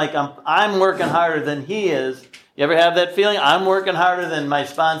feel like I'm working harder than he is. You ever have that feeling? I'm working harder than my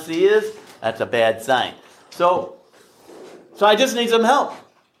sponsee is? That's a bad sign. So I just need some help.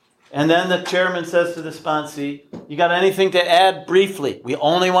 And then the chairman says to the sponsee, you got anything to add briefly? We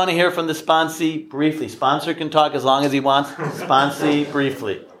only want to hear from the sponsee briefly. Sponsor can talk as long as he wants. Sponsee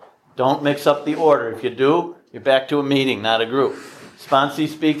briefly. Don't mix up the order. If you do, you're back to a meeting, not a group. Sponsee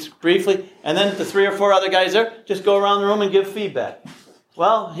speaks briefly, and then the 3 or 4 other guys there just go around the room and give feedback.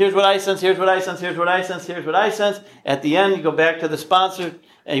 Well, here's what I sense, here's what I sense, here's what I sense, here's what I sense. At the end, you go back to the sponsor,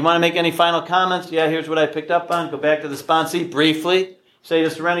 and you want to make any final comments? Yeah, here's what I picked up on. Go back to the sponsee briefly. Say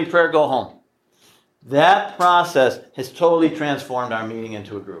the serenity prayer, go home. That process has totally transformed our meeting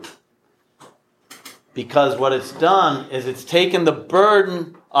into a group. Because what it's done is it's taken the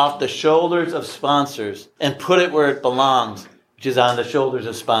burden off the shoulders of sponsors and put it where it belongs, which is on the shoulders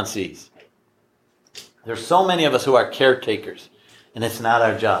of sponsees. There's so many of us who are caretakers, and it's not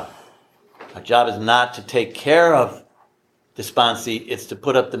our job. Our job is not to take care of the sponsee, it's to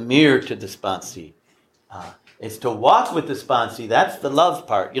put up the mirror to the sponsee. It's to walk with the sponsee. That's the love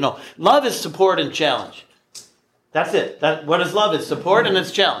part. Love is support and challenge. That's it. What is love? It's support and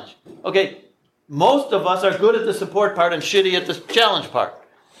it's challenge. Okay, most of us are good at the support part and shitty at the challenge part.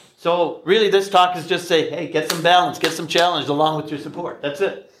 So really this talk is just say, hey, get some balance, get some challenge along with your support. That's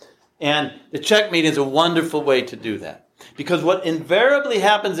it. And the check meeting is a wonderful way to do that. Because what invariably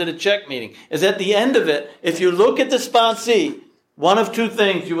happens at a check meeting is at the end of it, if you look at the sponsee, one of 2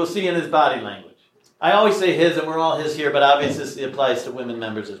 things you will see in his body language. I always say his, and we're all his here, but obviously this applies to women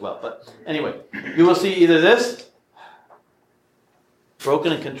members as well. But anyway, you will see either this,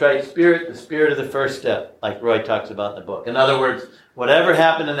 broken and contrite spirit, the spirit of the first step, like Roy talks about in the book. In other words, whatever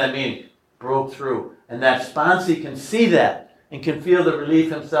happened in that meeting broke through. And that sponsee can see that and can feel the relief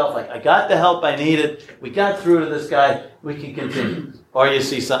himself, like, I got the help I needed, we got through to this guy, we can continue. Or you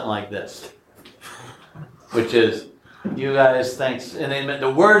see something like this, which is, you guys, thanks. And the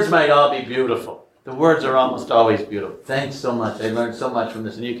words might all be beautiful. The words are almost always beautiful. Thanks so much. I learned so much from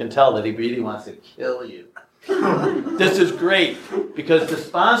this. And you can tell that he really wants to kill you. This is great because the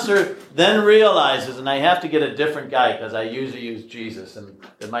sponsor then realizes, and I have to get a different guy because I usually use Jesus and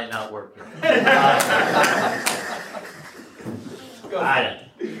it might not work. Go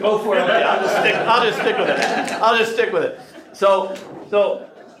for it. Okay, I'll just stick with it. So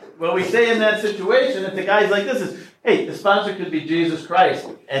what we say in that situation, if the guy's like this is, hey, the sponsor could be Jesus Christ,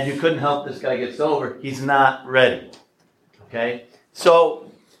 and you couldn't help this guy get sober. He's not ready. Okay?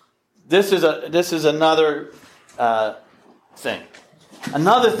 So this is another thing.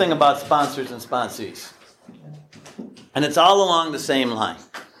 Another thing about sponsors and sponsees. And it's all along the same line.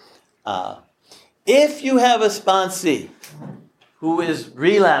 If you have a sponsee who is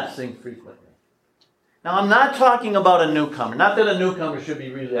relapsing frequently, now I'm not talking about a newcomer. Not that a newcomer should be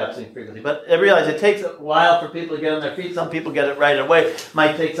relapsing frequently, but I realize it takes a while for people to get on their feet. Some people get it right away.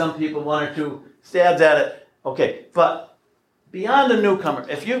 Might take some people 1 or 2 stabs at it. Okay, but beyond a newcomer,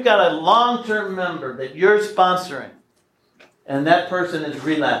 if you've got a long-term member that you're sponsoring, and that person is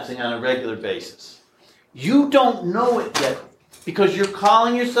relapsing on a regular basis, you don't know it yet because you're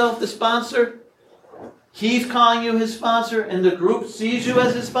calling yourself the sponsor. He's calling you his sponsor, and the group sees you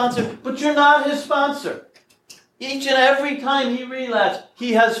as his sponsor, but you're not his sponsor. Each and every time he relapsed,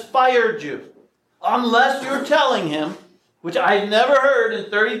 he has fired you. Unless you're telling him, which I've never heard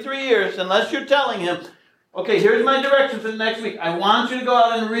in 33 years, unless you're telling him, okay, here's my direction for the next week. I want you to go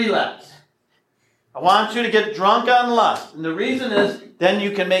out and relapse. I want you to get drunk on lust. And the reason is, then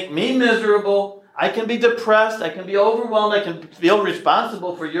you can make me miserable. I can be depressed. I can be overwhelmed. I can feel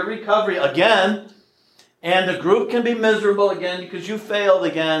responsible for your recovery again. And the group can be miserable again because you failed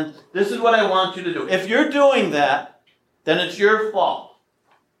again. This is what I want you to do. If you're doing that, then it's your fault.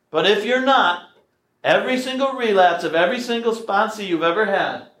 But if you're not, every single relapse of every single sponsee you've ever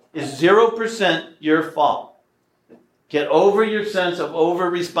had is 0% your fault. Get over your sense of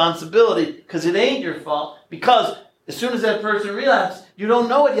over-responsibility because it ain't your fault. Because as soon as that person relapses, you don't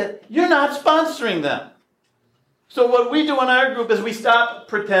know it yet. You're not sponsoring them. So what we do in our group is we stop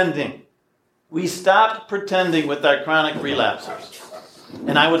pretending. We stop pretending with our chronic relapsers.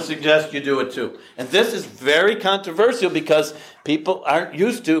 And I would suggest you do it too. And this is very controversial because people aren't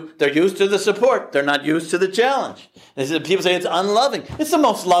used to, they're used to the support. They're not used to the challenge. People say it's unloving. It's the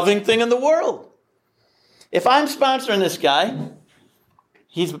most loving thing in the world. If I'm sponsoring this guy,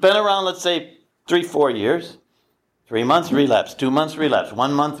 he's been around, let's say, 3-4 years. 3 months relapse, 2 months relapse,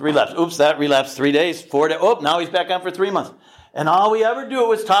 1 month relapse. Oops, that relapsed 3 days, 4 days. Oh, now he's back on for 3 months. And all we ever do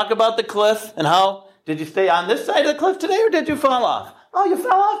is talk about the cliff and how, did you stay on this side of the cliff today or did you fall off? Oh, you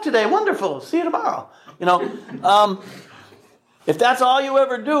fell off today. Wonderful. See you tomorrow. If that's all you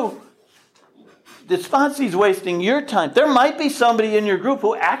ever do, the sponsee's wasting your time. There might be somebody in your group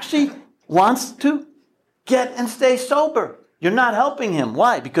who actually wants to get and stay sober. You're not helping him.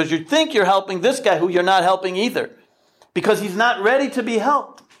 Why? Because you think you're helping this guy who you're not helping either. Because he's not ready to be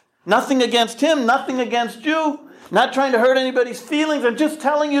helped. Nothing against him, nothing against you. Not trying to hurt anybody's feelings. I'm just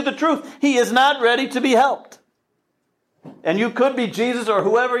telling you the truth. He is not ready to be helped. And you could be Jesus or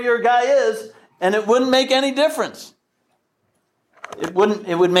whoever your guy is, and it wouldn't make any difference. It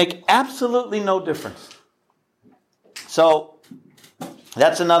would make absolutely no difference. So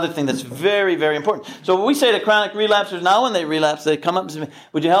that's another thing that's very, very important. So when we say to chronic relapsers, now when they relapse, they come up and say,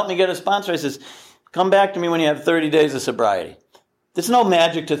 would you help me get a sponsor? I says, come back to me when you have 30 days of sobriety. There's no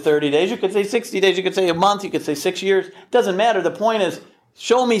magic to 30 days. You could say 60 days. You could say a month. You could say 6 years. It doesn't matter. The point is,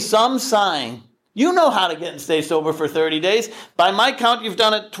 show me some sign. You know how to get and stay sober for 30 days. By my count, you've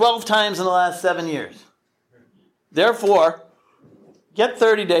done it 12 times in the last 7 years. Therefore, get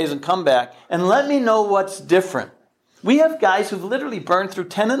 30 days and come back and let me know what's different. We have guys who've literally burned through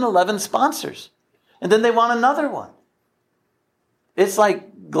 10 and 11 sponsors. And then they want another one. It's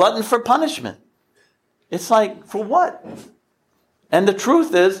like glutton for punishment. It's like, for what? And the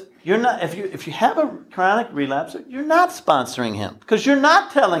truth is, you're not. If you have a chronic relapser, you're not sponsoring him because you're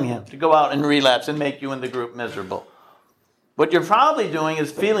not telling him to go out and relapse and make you and the group miserable. What you're probably doing is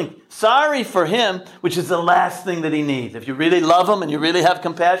feeling sorry for him, which is the last thing that he needs. If you really love him and you really have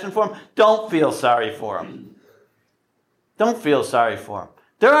compassion for him, don't feel sorry for him. Don't feel sorry for him.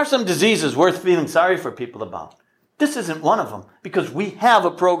 There are some diseases worth feeling sorry for people about. This isn't one of them because we have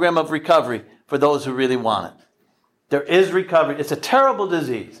a program of recovery for those who really want it. There is recovery. It's a terrible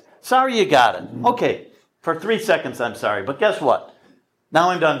disease. Sorry you got it. Okay, for 3 seconds I'm sorry. But guess what? Now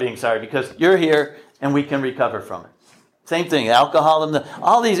I'm done being sorry because you're here and we can recover from it. Same thing, alcohol,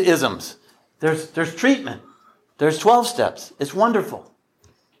 all these isms. There's treatment. There's 12 steps. It's wonderful.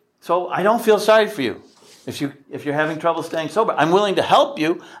 So I don't feel sorry for you if you're having trouble staying sober. I'm willing to help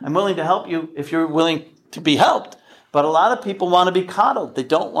you. I'm willing to help you if you're willing to be helped. But a lot of people want to be coddled. They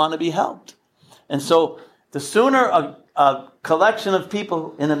don't want to be helped. And so the sooner a collection of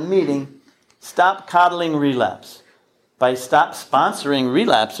people in a meeting stop coddling relapse, by stop sponsoring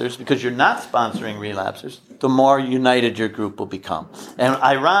relapsers, because you're not sponsoring relapsers, the more united your group will become. And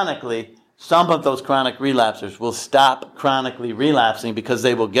ironically, some of those chronic relapsers will stop chronically relapsing because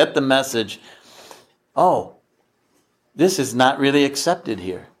they will get the message, oh, this is not really accepted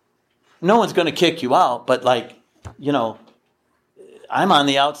here. No one's going to kick you out, but I'm on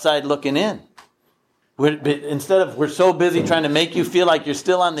the outside looking in. We're so busy trying to make you feel like you're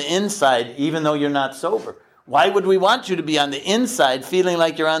still on the inside, even though you're not sober. Why would we want you to be on the inside, feeling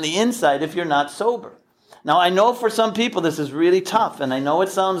like you're on the inside if you're not sober? Now, I know for some people this is really tough, and I know it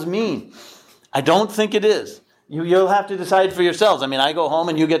sounds mean. I don't think it is. You'll have to decide for yourselves. I mean, I go home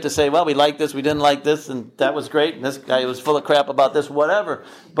and you get to say, well, we like this, we didn't like this, and that was great, and this guy was full of crap about this, whatever.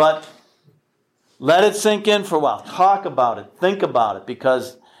 But let it sink in for a while. Talk about it. Think about it,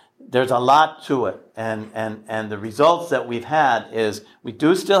 because there's a lot to it. And the results that we've had is we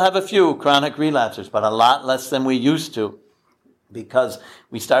do still have a few chronic relapsers, but a lot less than we used to, because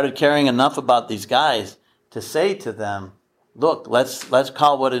we started caring enough about these guys to say to them, look, let's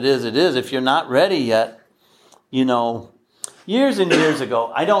call what it is. If you're not ready yet, years and years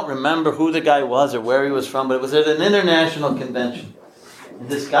ago, I don't remember who the guy was or where he was from, but it was at an international convention. And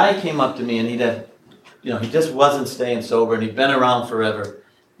this guy came up to me, and he just wasn't staying sober, and he'd been around forever.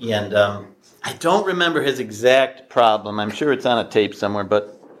 And I don't remember his exact problem. I'm sure it's on a tape somewhere,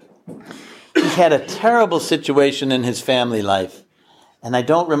 but he had a terrible situation in his family life. And I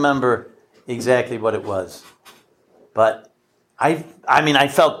don't remember exactly what it was. But I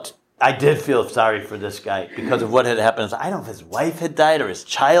did feel sorry for this guy because of what had happened. I don't know if his wife had died or his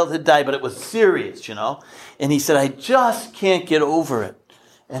child had died, but it was serious, And he said, I just can't get over it.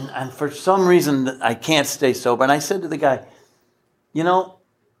 And for some reason, I can't stay sober. And I said to the guy,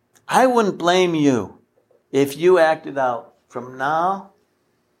 I wouldn't blame you if you acted out from now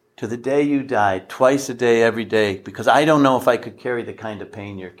to the day you died, twice a day, every day, because I don't know if I could carry the kind of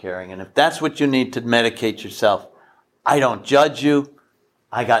pain you're carrying. And if that's what you need to medicate yourself, I don't judge you.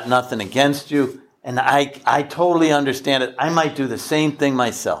 I got nothing against you. And I totally understand it. I might do the same thing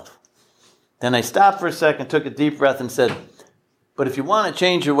myself. Then I stopped for a second, took a deep breath and said, but if you want to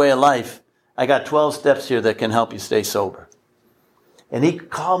change your way of life, I got 12 steps here that can help you stay sober. And he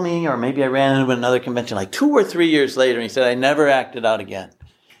called me, or maybe I ran into another convention like 2 or 3 years later, and he said, I never acted out again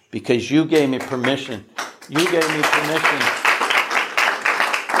because you gave me permission. You gave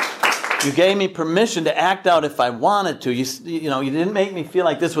me permission to act out if I wanted to. You didn't make me feel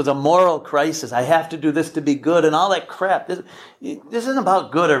like this was a moral crisis. I have to do this to be good and all that crap. This isn't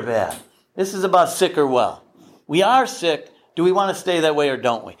about good or bad. This is about sick or well. We are sick. Do we want to stay that way or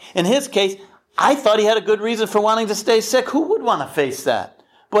don't we? In his case, I thought he had a good reason for wanting to stay sick. Who would want to face that?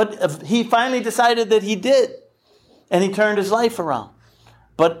 But he finally decided that he did. And he turned his life around.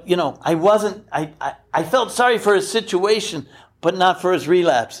 But, I felt sorry for his situation, but not for his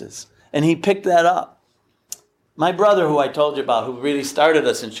relapses. And he picked that up. My brother, who I told you about, who really started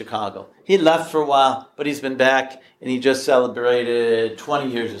us in Chicago, he left for a while, but he's been back, and he just celebrated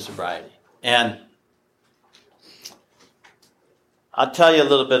 20 years of sobriety. And I'll tell you a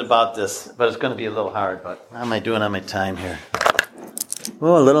little bit about this, but it's going to be a little hard. But how am I doing on my time here?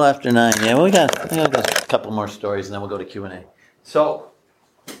 Oh, a little after 9. Yeah, I got a couple more stories, and then we'll go to Q&A. So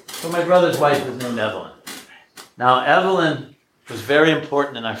my brother's wife was named Evelyn. Now, Evelyn was very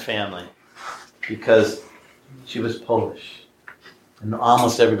important in our family because she was Polish, and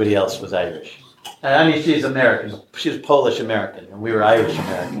almost everybody else was Irish. I mean, she's American. She was Polish-American, and we were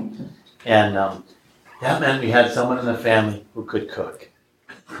Irish-American. And that meant we had someone in the family who could cook.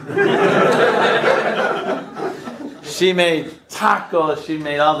 She made tacos, she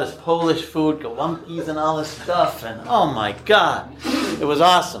made all this Polish food, gołąbkis and all this stuff, and oh my God, it was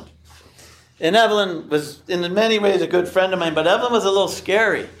awesome. And Evelyn was in many ways a good friend of mine, but Evelyn was a little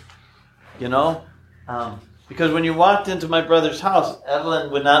scary, because when you walked into my brother's house,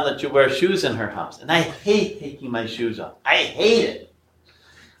 Evelyn would not let you wear shoes in her house. And I hate taking my shoes off. I hate it.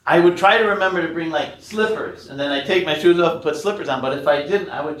 I would try to remember to bring slippers, and then I'd take my shoes off and put slippers on. But if I didn't,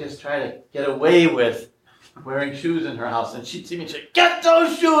 I would just try to get away with wearing shoes in her house. And she'd see me and say, "Get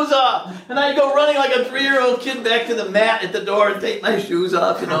those shoes off!" And I'd go running like a 3-year-old kid back to the mat at the door and take my shoes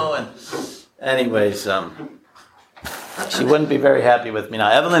off, And anyways, she wouldn't be very happy with me. Now,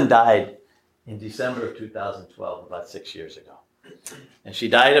 Evelyn died in December of 2012, about 6 years ago. And she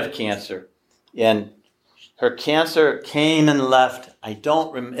died of cancer. And her cancer came and left.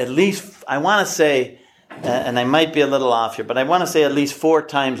 At least, I want to say, and I might be a little off here, but I want to say at least 4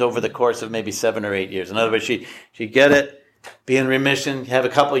 times over the course of maybe 7 or 8 years. In other words, she'd get it, be in remission, have a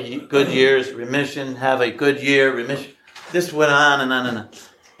couple of good years, remission, have a good year, remission. This went on and on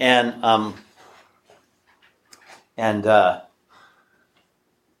and on. And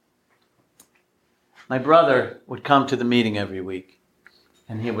my brother would come to the meeting every week,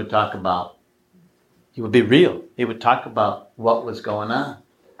 and he would be real. He would talk about what was going on.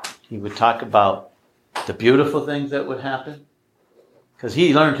 He would talk about the beautiful things that would happen, because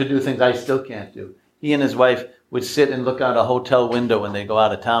he learned to do things I still can't do. He and his wife would sit and look out a hotel window when they go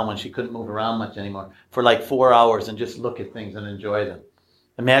out of town, when she couldn't move around much anymore, for 4 hours and just look at things and enjoy them.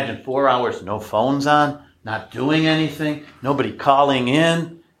 Imagine 4 hours, no phones on, not doing anything, nobody calling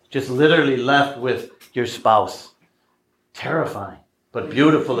in, just literally left with your spouse. Terrifying, but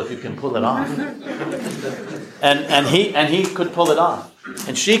beautiful if you can pull it off. And he could pull it off,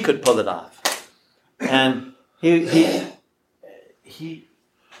 and she could pull it off. And he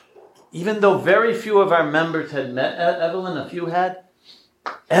even though very few of our members had met Evelyn, a few had,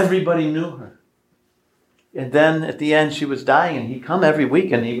 everybody knew her. And then at the end she was dying, and he'd come every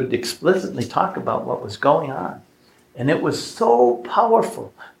week and he would explicitly talk about what was going on. And it was so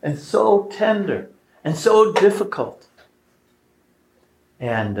powerful and so tender and so difficult.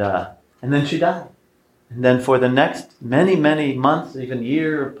 And then she died. And then for the next many, many months, even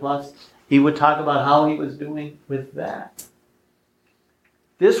year or plus, he would talk about how he was doing with that.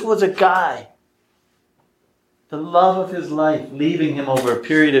 This was a guy, the love of his life, leaving him over a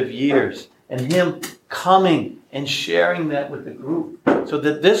period of years, and him coming and sharing that with the group. So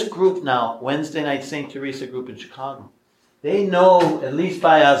that this group now, Wednesday Night St. Teresa group in Chicago, they know, at least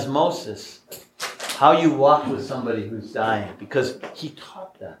by osmosis, how you walk with somebody who's dying, because he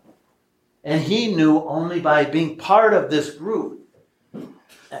taught them. And he knew only by being part of this group,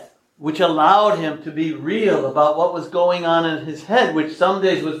 which allowed him to be real about what was going on in his head, which some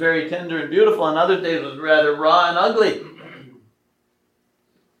days was very tender and beautiful, and other days was rather raw and ugly.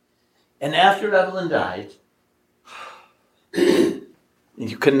 And after Evelyn died,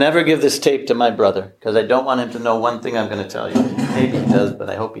 you could never give this tape to my brother, because I don't want him to know one thing I'm going to tell you. Maybe he does, but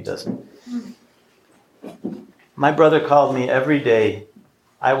I hope he doesn't. My brother called me every day,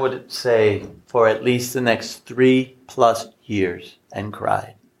 I would say, for at least the next 3+ years, and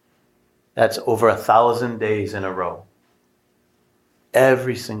cried. That's over 1,000 days in a row.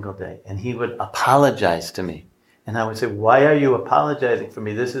 Every single day. And he would apologize to me. And I would say, why are you apologizing for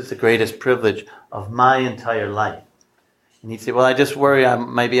me? This is the greatest privilege of my entire life. And he'd say, well, I just worry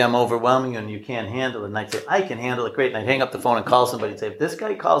maybe I'm overwhelming you and you can't handle it. And I'd say, I can handle it great. And I'd hang up the phone and call somebody and say, if this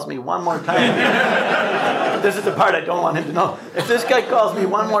guy calls me one more time, this is the part I don't want him to know. If this guy calls me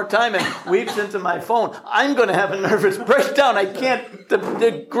one more time and weeps into my phone, I'm going to have a nervous breakdown. I can't,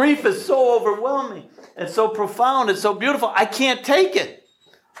 the grief is so overwhelming. It's so profound. It's so beautiful. I can't take it.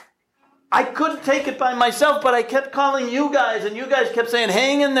 I couldn't take it by myself, but I kept calling you guys, and you guys kept saying,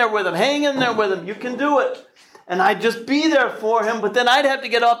 hang in there with him, hang in there with him. You can do it. And I'd just be there for him, but then I'd have to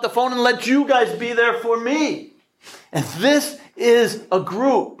get off the phone and let you guys be there for me. And this is a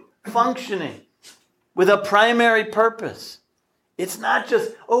group functioning with a primary purpose. It's not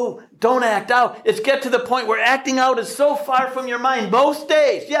just, oh, don't act out. It's get to the point where acting out is so far from your mind. Most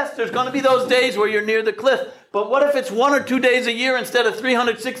days, yes, there's going to be those days where you're near the cliff. But what if it's 1 or 2 days a year instead of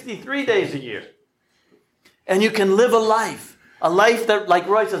 363 days a year? And you can live a life that, like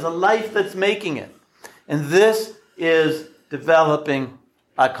Roy says, a life that's making it. And this is developing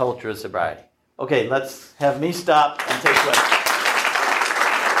a culture of sobriety. Okay, let's have me stop and take questions.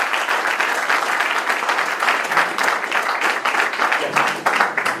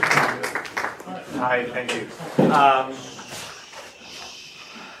 Hi, thank you.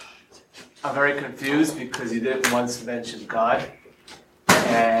 I'm very confused because you didn't once mention God.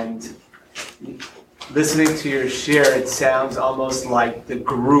 And listening to your share, it sounds almost like the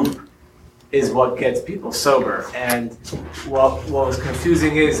group is what gets people sober. And what was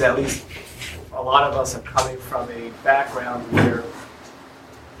confusing is, at least a lot of us are coming from a background where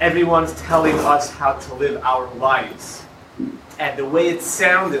everyone's telling us how to live our lives. And the way it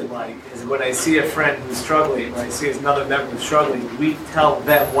sounded like is when I see a friend who's struggling, when I see another member who's struggling, we tell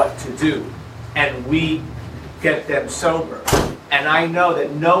them what to do. And we get them sober. And I know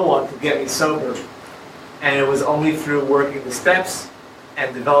that no one could get me sober. And it was only through working the steps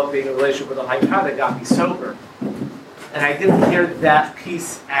and developing a relationship with a higher power that got me sober. And I didn't hear that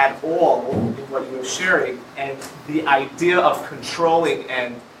piece at all in what you were sharing. And the idea of controlling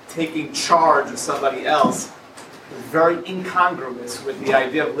and taking charge of somebody else was very incongruous with the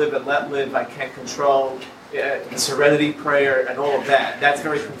idea of live and let live, I can't control, the serenity prayer, and all of that. That's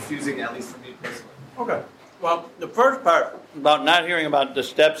very confusing, at least for me personally. Okay. Well, the first part about not hearing about the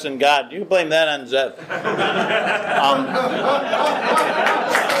steps in God, you can blame that on Zev.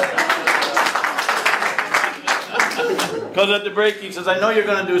 Because at the break he says, I know you're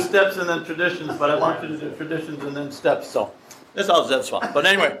going to do steps and then traditions, but I want you to do traditions and then steps. So this is all Zev's fault. But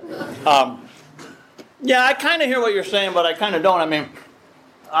anyway, yeah, I kind of hear what you're saying, but I kind of don't. I mean,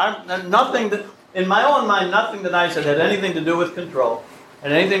 nothing that, in my own mind, nothing that I said had anything to do with control,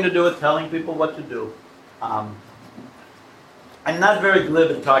 had anything to do with telling people what to do. I'm not very glib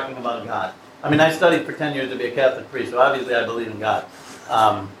in talking about God. I mean, I studied for 10 years to be a Catholic priest, so obviously I believe in God.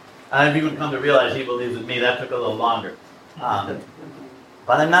 I've even come to realize he believes in me. That took a little longer.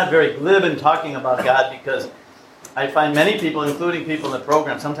 But I'm not very glib in talking about God because I find many people, including people in the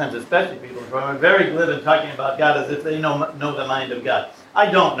program, sometimes especially people in the program, are very glib in talking about God as if they know the mind of God. I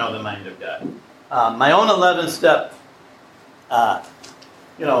don't know the mind of God. My own 11th step,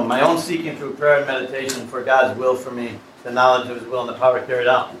 my own seeking through prayer and meditation for God's will for me, the knowledge of His will and the power to carry it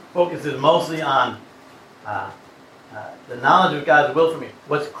out, focuses mostly on the knowledge of God's will for me.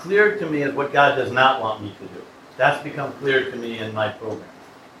 What's clear to me is what God does not want me to do. That's become clear to me in my program.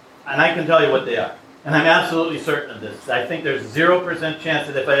 And I can tell you what they are. And I'm absolutely certain of this. I think there's 0% chance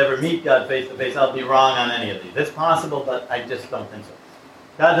that if I ever meet God face to face, I'll be wrong on any of these. It's possible, but I just don't think so.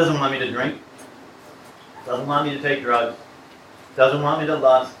 God doesn't want me to drink. Doesn't want me to take drugs. Doesn't want me to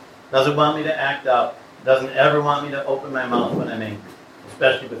lust. Doesn't want me to act out. Doesn't ever want me to open my mouth when I'm angry,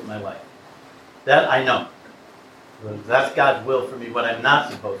 especially with my wife. That I know. That's God's will for me, what I'm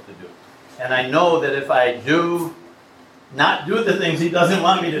not supposed to do. And I know that if I do not do the things He doesn't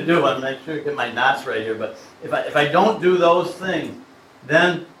want me to do, I'm not sure to get my knots right here, but if I don't do those things,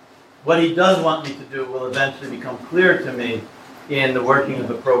 then what He does want me to do will eventually become clear to me in the working of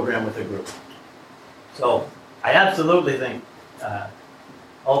the program with a group. So I absolutely think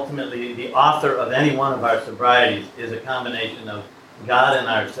ultimately the author of any one of our sobrieties is a combination of God and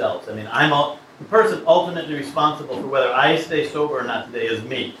ourselves. I mean, the person ultimately responsible for whether I stay sober or not today is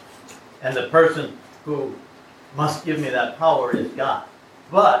me. And the person who must give me that power is God.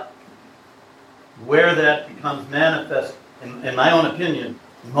 But where that becomes manifest, in my own opinion,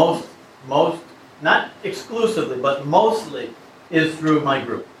 most, not exclusively, but mostly, is through my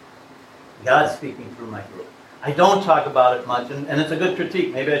group. God speaking through my group. I don't talk about it much, and it's a good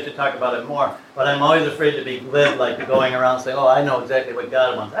critique. Maybe I should talk about it more. But I'm always afraid to be glib, like going around saying, "Oh, I know exactly what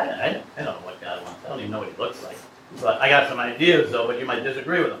God wants." I don't know what God wants. I don't even know what He looks like. But I got some ideas, though, but you might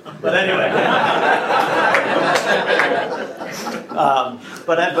disagree with them. But anyway.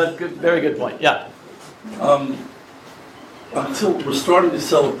 but good, very good point. Yeah. Until we're starting the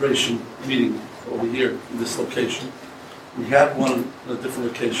celebration meeting over here in this location, we had one on a different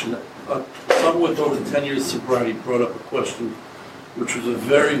location. Someone with over 10 years sobriety brought up a question, which was a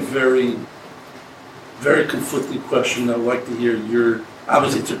very, very, very conflicting question. I'd like to hear your,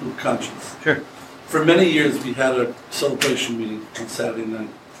 obviously it's a group conscience. Sure. For many years, we had a celebration meeting on Saturday night.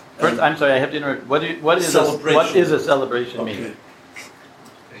 First, I'm sorry, I have to interrupt. What is a celebration meeting?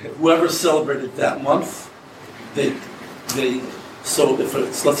 Whoever celebrated that month, so if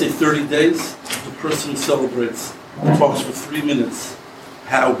it's, let's say 30 days, the person who celebrates talks for 3 minutes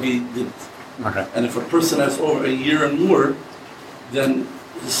how he did it. Okay. And if a person has over a year and more, then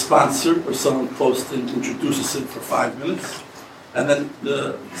the sponsor or someone close to him introduces him for 5 minutes. And then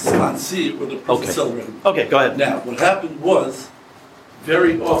the sponsee or the person celebrating. Okay, go ahead. Now, what happened was,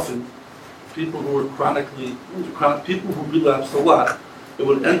 very often, people who were people who relapsed a lot, it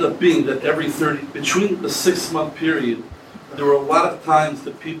would end up being that between the 6-month period, there were a lot of times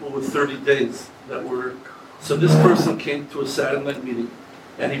that people with 30 days that were, so this person came to a Saturday night meeting,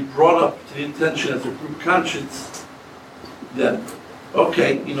 and he brought up to the attention as a group conscience that,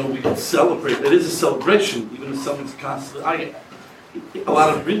 we can celebrate. It is a celebration, even if someone's constantly, a lot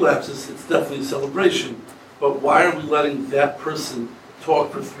of relapses, it's definitely a celebration. But why are we letting that person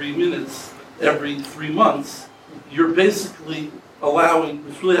talk for 3 minutes every 3 months? You're basically allowing,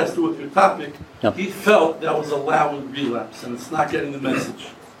 which really has to do with your topic, He felt that was allowing relapse, and it's not getting the message.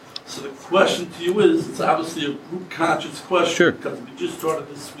 So the question to you is, it's obviously a group conscious question, because we just started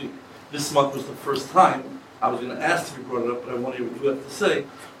this week. This month was the first time. I was going to ask if you brought it up, but I want to hear what you have to say.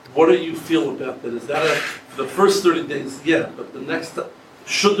 What do you feel about that? Is that the first 30 days? Yeah, but the next,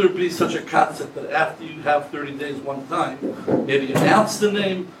 should there be such a concept that after you have 30 days one time, maybe announce the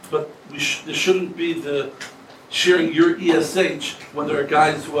name, but there shouldn't be the sharing your ESH when there are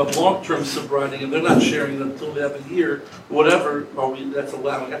guys who have long-term sobriety and they're not sharing it until they have a year, whatever, that's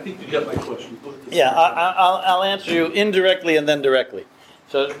allowing. I think you get my question. Yeah, I'll answer you indirectly and then directly.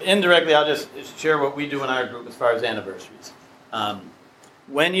 So indirectly, I'll just share what we do in our group as far as anniversaries.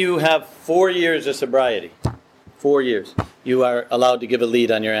 When you have 4 years of sobriety, 4 years, you are allowed to give a lead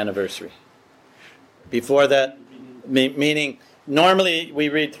on your anniversary. Before that, meaning normally we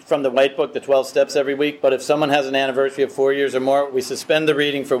read from the White Book, the 12 steps every week, but if someone has an anniversary of 4 years or more, we suspend the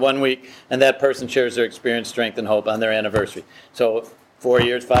reading for 1 week, and that person shares their experience, strength, and hope on their anniversary. So 4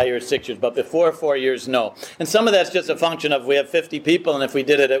 years, 5 years, 6 years, but before 4 years, no. And some of that's just a function of we have 50 people, and if we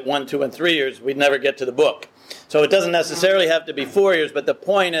did it at 1, 2, and 3 years, we'd never get to the book. So it doesn't necessarily have to be 4 years, but the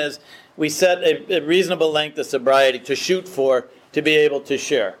point is we set a reasonable length of sobriety to shoot for to be able to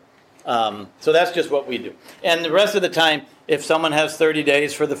share. So that's just what we do. And the rest of the time, if someone has 30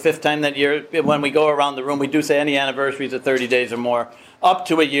 days for the 5th time that year, when we go around the room, we do say any anniversaries of 30 days or more, up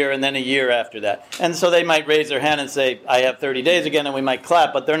to a year and then a year after that. And so they might raise their hand and say, I have 30 days again, and we might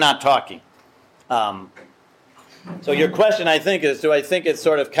clap, but they're not talking. So your question, I think, is, do I think it's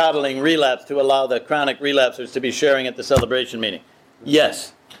sort of coddling relapse to allow the chronic relapsers to be sharing at the celebration meeting?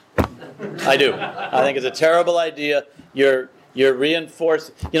 Yes, I do. I think it's a terrible idea. You're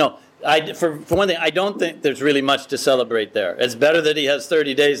reinforcing, for one thing, I don't think there's really much to celebrate there. It's better that he has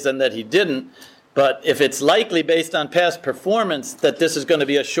 30 days than that he didn't. But if it's likely based on past performance that this is going to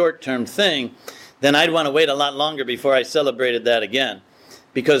be a short-term thing, then I'd want to wait a lot longer before I celebrated that again.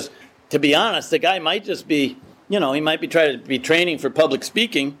 Because, to be honest, the guy might just be, he might be trying to be training for public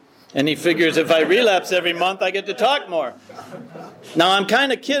speaking, and he figures if I relapse every month, I get to talk more. Now, I'm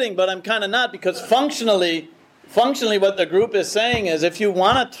kind of kidding, but I'm kind of not, because functionally what the group is saying is if you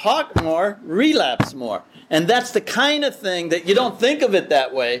want to talk more, relapse more. And that's the kind of thing that you don't think of it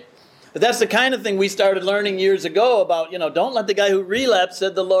that way. But that's the kind of thing we started learning years ago about, don't let the guy who relapsed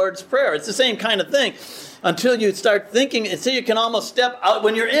said the Lord's Prayer. It's the same kind of thing. Until you start thinking, until you can almost step out.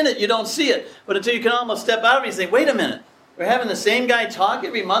 When you're in it, you don't see it. But until you can almost step out of it, you say, wait a minute. We're having the same guy talk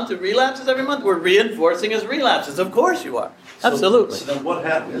every month who relapses every month? We're reinforcing his relapses. Of course you are. Absolutely. So then what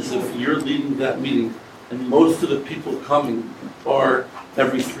happens if you're leading that meeting and most of the people coming are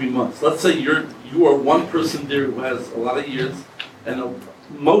every 3 months? Let's say you are one person there who has a lot of years, and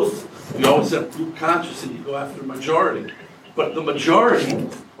you always have group conscious and you go after the majority. But the majority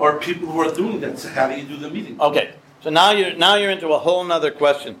are people who are doing that. So how do you do the meeting? Okay. So now you're into a whole other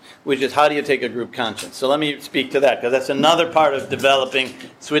question, which is how do you take a group conscience? So let me speak to that, because that's another part of developing,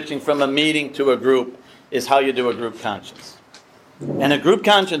 switching from a meeting to a group, is how you do a group conscience. And a group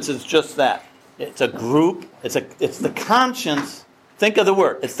conscience is just that. It's a group. It's the conscience. Think of the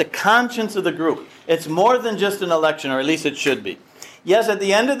word. It's the conscience of the group. It's more than just an election, or at least it should be. Yes, at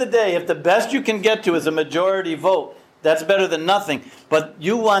the end of the day, if the best you can get to is a majority vote, that's better than nothing. But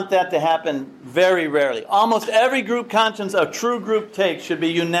you want that to happen very rarely. Almost every group conscience a true group takes should be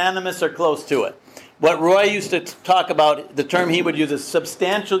unanimous or close to it. What Roy used to talk about, the term he would use is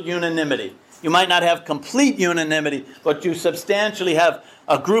substantial unanimity. You might not have complete unanimity, but you substantially have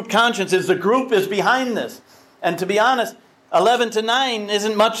a group conscience. The group is behind this. And to be honest, 11 to 9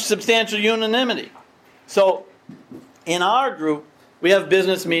 isn't much substantial unanimity. So in our group, we have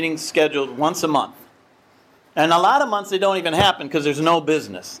business meetings scheduled once a month. And a lot of months they don't even happen because there's no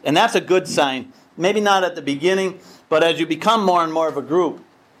business. And that's a good sign. Maybe not at the beginning, but as you become more and more of a group,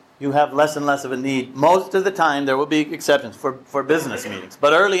 you have less and less of a need. Most of the time, there will be exceptions for business meetings.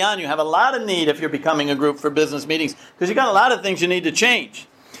 But early on, you have a lot of need if you're becoming a group for business meetings because you got a lot of things you need to change.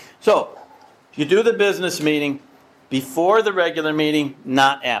 So you do the business meeting before the regular meeting,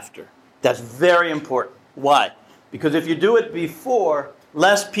 not after. That's very important. Why? Because if you do it before,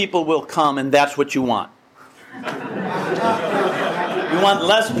 less people will come, and that's what you want. You want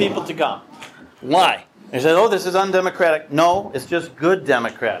less people to come. Why? They say, this is undemocratic. No, it's just good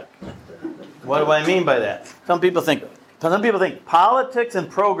democratic. What do I mean by that? Some people think politics and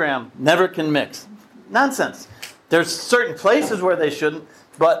program never can mix. Nonsense. There's certain places where they shouldn't,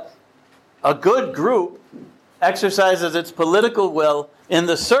 but a good group exercises its political will in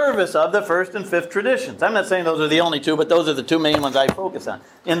the service of the first and fifth traditions. I'm not saying those are the only two, but those are the two main ones I focus on.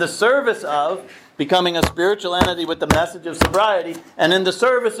 In the service of becoming a spiritual entity with the message of sobriety, and in the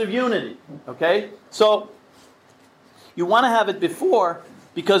service of unity. Okay? So, you want to have it before,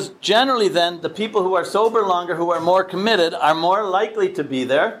 because generally then, the people who are sober longer, who are more committed, are more likely to be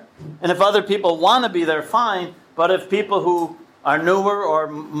there. And if other people want to be there, fine. But if people who are newer, or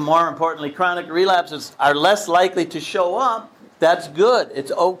more importantly, chronic relapses, are less likely to show up, that's good.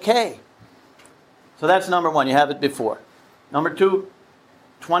 It's okay. So that's number one. You have it before. Number two,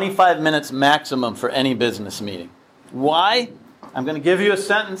 25 minutes maximum for any business meeting. Why? I'm going to give you a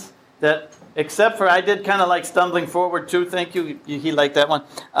sentence that, except for, I did kind of like stumbling forward too. Thank you. He liked that one.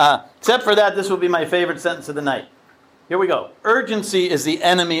 Except for that, this will be my favorite sentence of the night. Here we go. Urgency is the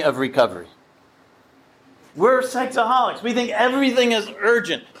enemy of recovery. We're sexaholics. We think everything is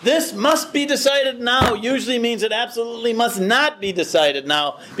urgent. This must be decided now usually means it absolutely must not be decided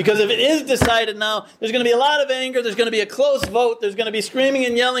now. Because if it is decided now, there's going to be a lot of anger, there's going to be a close vote, there's going to be screaming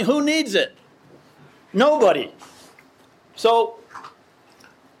and yelling. Who needs it? Nobody. So,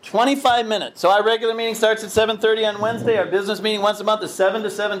 25 minutes. So our regular meeting starts at 7:30 on Wednesday. Our business meeting once a month is 7 to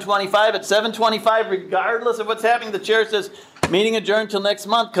 7:25. At 7:25, regardless of what's happening, the chair says, meeting adjourned till next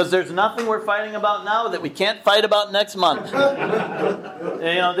month, because there's nothing we're fighting about now that we can't fight about next month.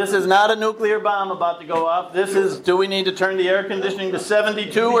 This is not a nuclear bomb about to go off. This is, do we need to turn the air conditioning to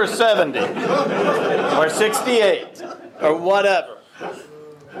 72 or 70? Or 68? or whatever.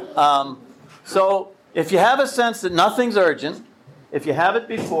 So if you have a sense that nothing's urgent, if you have it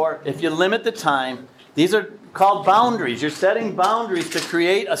before, if you limit the time, these are called boundaries. You're setting boundaries to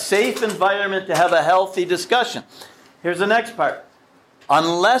create a safe environment to have a healthy discussion. Here's the next part.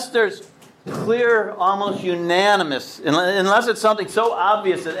 Unless there's clear, almost unanimous, unless it's something so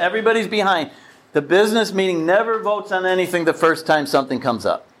obvious that everybody's behind, the business meeting never votes on anything the first time something comes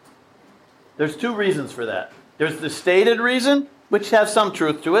up. There's two reasons for that. There's the stated reason, which has some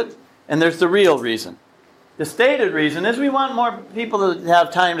truth to it, and there's the real reason. The stated reason is we want more people to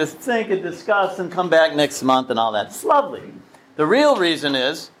have time to think and discuss and come back next month and all that. It's lovely. The real reason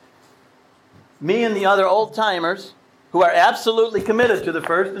is me and the other old-timers who are absolutely committed to the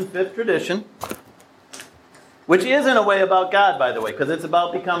first and fifth tradition, which is in a way about God, by the way, because it's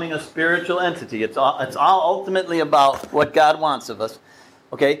about becoming a spiritual entity. It's all ultimately about what God wants of us.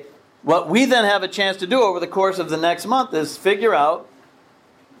 Okay? What we then have a chance to do over the course of the next month is figure out,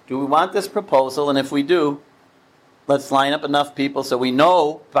 do we want this proposal? And if we do, let's line up enough people so we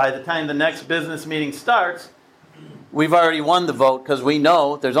know by the time the next business meeting starts, we've already won the vote because we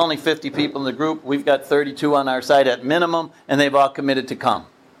know there's only 50 people in the group. We've got 32 on our side at minimum, and they've all committed to come.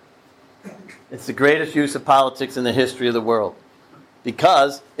 It's the greatest use of politics in the history of the world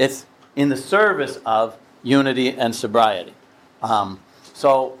because it's in the service of unity and sobriety.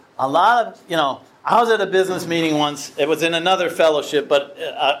 So a lot of, I was at a business meeting once. It was in another fellowship, but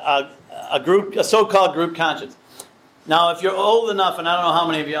a so-called group conscience. Now, if you're old enough, and I don't know how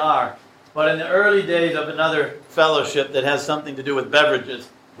many of you are, but in the early days of another fellowship that has something to do with beverages,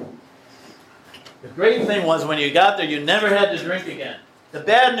 the great thing was when you got there, you never had to drink again. The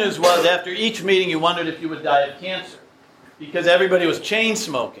bad news was after each meeting, you wondered if you would die of cancer because everybody was chain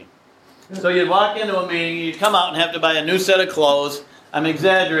smoking. So you'd walk into a meeting, you'd come out and have to buy a new set of clothes. I'm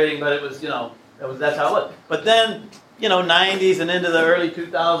exaggerating, but it was, that's how it was. But then, 90s and into the early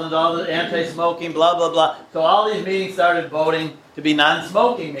 2000s, all the anti-smoking, blah, blah, blah. So all these meetings started voting to be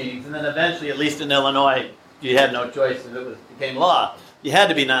non-smoking meetings. And then eventually, at least in Illinois, you had no choice. It became law. You had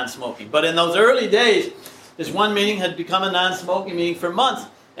to be non-smoking. But in those early days, this one meeting had become a non-smoking meeting for months.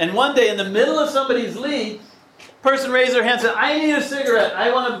 And one day, in the middle of somebody's lead, a person raised their hand and said, I need a cigarette.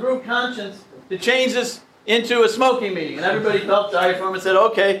 I want a group conscience to change this into a smoking meeting. And everybody felt sorry for him and said,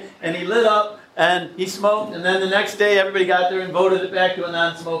 okay. And he lit up. And he smoked, and then the next day everybody got there and voted it back to a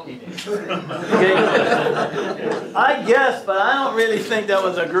non-smoking meeting. Okay? I guess, but I don't really think that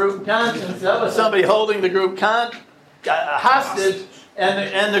was a group conscience. That was somebody holding the group hostage,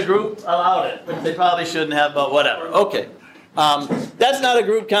 and the group allowed it, which they probably shouldn't have, but whatever. Okay. That's not a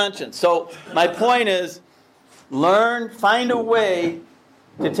group conscience. So my point is, find a way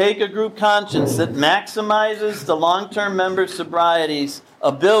to take a group conscience that maximizes the long-term member's sobriety's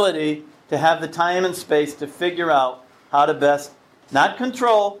ability to have the time and space to figure out how to best, not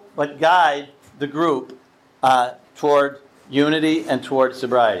control, but guide the group toward unity and toward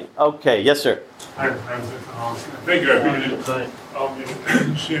sobriety. Okay, yes, sir. Thank you. I appreciate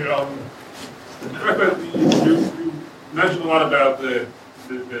it. You mentioned a lot about the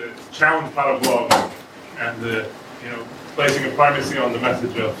challenge part of love and the placing a primacy on the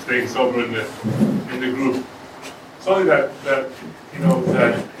message of staying sober in the group. Something that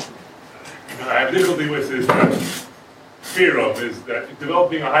I have difficulty with is that fear of is that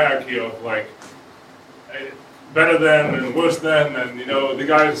developing a hierarchy of better than and worse than, and the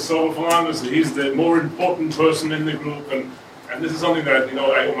guy is sober for longer, so he's the more important person in the group, and this is something that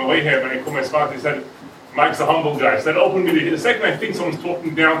on my way here when I called my spot, he said Mike's a humble guy. So that opened me to the second I think someone's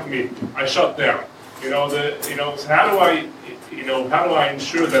talking down to me, I shut down. So how do I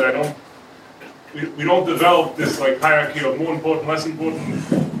ensure that I don't we don't develop this hierarchy of more important, less important,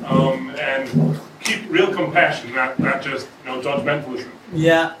 and keep real compassion, not just judgmentalism.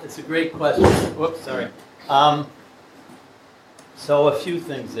 Yeah, it's a great question. Whoops, sorry. So a few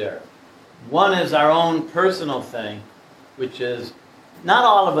things there. One is our own personal thing, which is not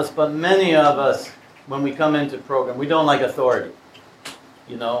all of us, but many of us, when we come into program, we don't like authority.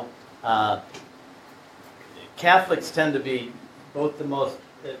 Catholics tend to be both the most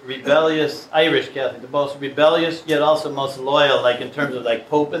rebellious, Irish Catholic, the most rebellious, yet also most loyal, in terms of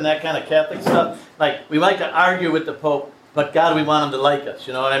Pope and that kind of Catholic stuff. We like to argue with the Pope, but God, we want him to like us,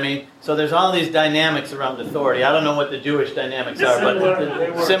 you know what I mean? So there's all these dynamics around authority. I don't know what the Jewish dynamics are,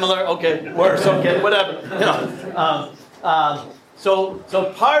 but similar, okay, worse, okay, whatever.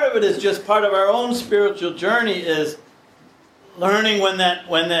 So part of it is just part of our own spiritual journey is learning when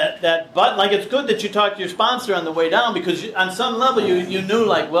that button, like it's good that you talk to your sponsor on the way down, because on some level you knew,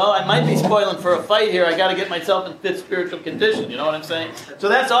 like, well, I might be spoiling for a fight here. I got to get myself in fit spiritual condition. You know what I'm saying? So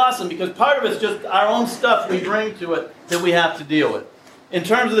that's awesome, because part of it's just our own stuff we bring to it that we have to deal with. In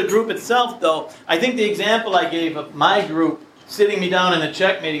terms of the group itself, though, I think the example I gave of my group sitting me down in a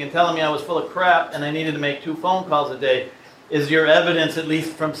check meeting and telling me I was full of crap and I needed to make 2 phone calls a day is your evidence, at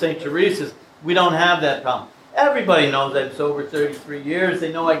least from St. Teresa's. We don't have that problem. Everybody knows I'm sober 33 years.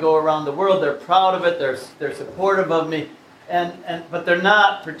 They know I go around the world. They're proud of it. They're supportive of me. But they're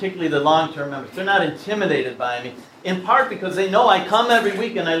not, particularly the long-term members, they're not intimidated by me, in part because they know I come every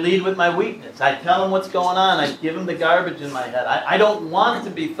week and I lead with my weakness. I tell them what's going on. I give them the garbage in my head. I don't want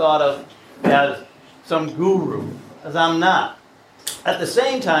to be thought of as some guru, as I'm not. At the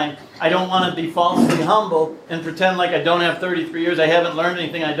same time, I don't want to be falsely humble and pretend like I don't have 33 years, I haven't learned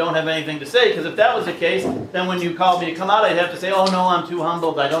anything, I don't have anything to say, because if that was the case, then when you called me to come out, I'd have to say, oh no, I'm too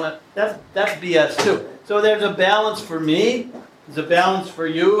humbled, I don't have... That's BS too. So there's a balance for me, there's a balance for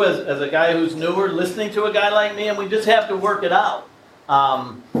you as a guy who's newer, listening to a guy like me, and we just have to work it out.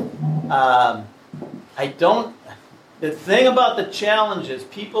 The thing about the challenge is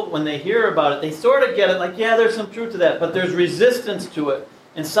people, when they hear about it, they sort of get it, like, yeah, there's some truth to that, but there's resistance to it.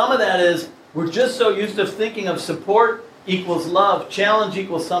 And some of that is, we're just so used to thinking of support equals love, challenge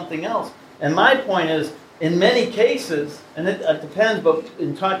equals something else. And my point is, in many cases, and it depends, but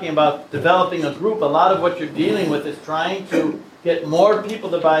in talking about developing a group, a lot of what you're dealing with is trying to get more people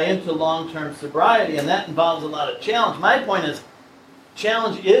to buy into long-term sobriety, and that involves a lot of challenge. My point is,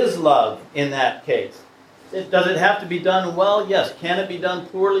 challenge is love in that case. Does it have to be done well? Yes. Can it be done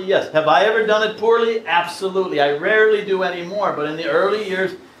poorly? Yes. Have I ever done it poorly? Absolutely. I rarely do anymore, but in the early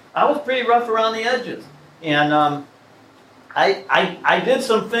years, I was pretty rough around the edges. And I did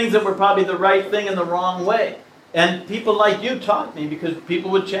some things that were probably the right thing in the wrong way. And people like you taught me, because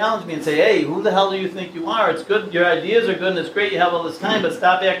people would challenge me and say, hey, who the hell do you think you are? It's good, your ideas are good, and it's great you have all this time, but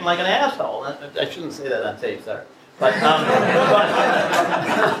stop acting like an asshole. I shouldn't say that on tape, sorry. But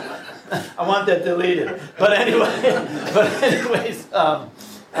I want that deleted. But anyways,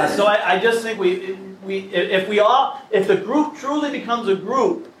 so I just think if the group truly becomes a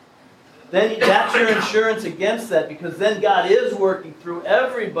group, then that's your insurance against that, because then God is working through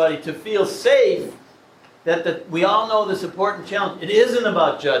everybody to feel safe that we all know the support and challenge. It isn't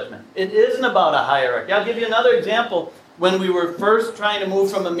about judgment. It isn't about a hierarchy. I'll give you another example. When we were first trying to move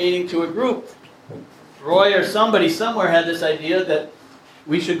from a meeting to a group, Roy or somebody somewhere had this idea that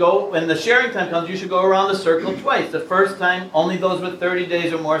we should go, when the sharing time comes, you should go around the circle twice. The first time, only those with 30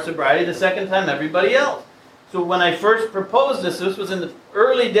 days or more sobriety. The second time, everybody else. So when I first proposed this was in the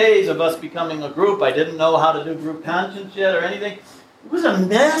early days of us becoming a group. I didn't know how to do group conscience yet or anything. It was a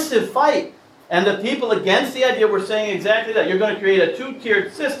massive fight. And the people against the idea were saying exactly that. You're going to create a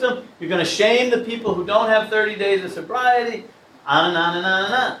 2-tiered system. You're going to shame the people who don't have 30 days of sobriety. On and on and on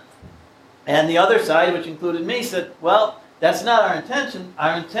and on. And the other side, which included me, said, well, that's not our intention.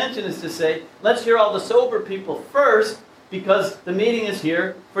 Our intention is to say, let's hear all the sober people first, because the meeting is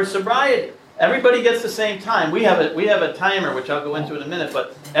here for sobriety. Everybody gets the same time. We have a timer, which I'll go into in a minute,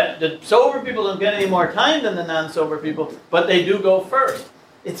 but the sober people don't get any more time than the non-sober people, but they do go first.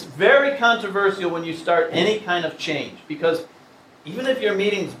 It's very controversial when you start any kind of change, because even if your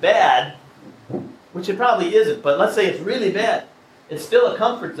meeting's bad, which it probably isn't, but let's say it's really bad, it's still a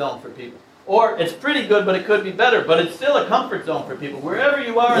comfort zone for people. Or it's pretty good, but it could be better, but it's still a comfort zone for people. Wherever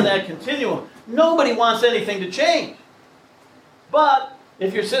you are in that continuum, nobody wants anything to change. But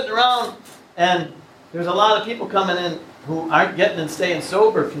if you're sitting around and there's a lot of people coming in who aren't getting and staying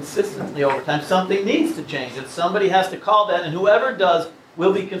sober consistently over time, something needs to change. And somebody has to call that, and whoever does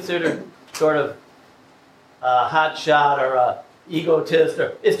will be considered sort of a hot shot or a egotist,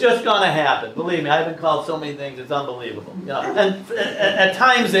 or it's just going to happen. Believe me, I've been called so many things, it's unbelievable. You know, and at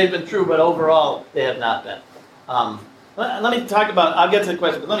times they've been true, but overall they have not been. Let me talk about, I'll get to the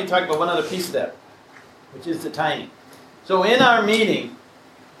question, but let me talk about one other piece of that, which is the timing. So in our meeting,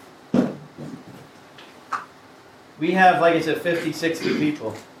 we have, like I said, 50, 60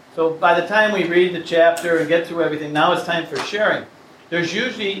 people. So by the time we read the chapter and get through everything, now it's time for sharing. There's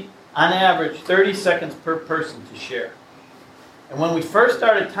usually, on average, 30 seconds per person to share. And when we first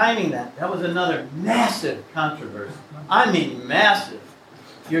started timing that was another massive controversy. I mean massive.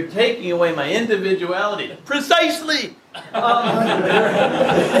 You're taking away my individuality. Precisely!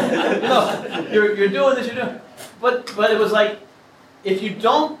 You're doing this, you're doing... But it was like, if you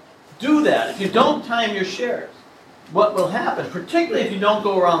don't do that, if you don't time your shares, what will happen, particularly if you don't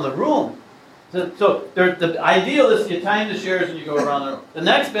go around the room, So the ideal is you time the shares and you go around the room. The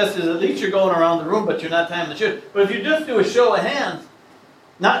next best is at least you're going around the room, but you're not timing the shares. But if you just do a show of hands,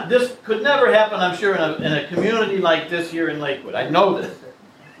 this could never happen, I'm sure, in a community like this here in Lakewood. I know this.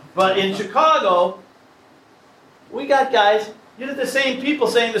 But in Chicago, we got guys, the same people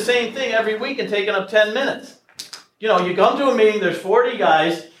saying the same thing every week and taking up 10 minutes. You come to a meeting, there's 40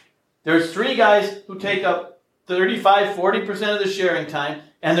 guys, there's 3 guys who take up 35, 40% of the sharing time,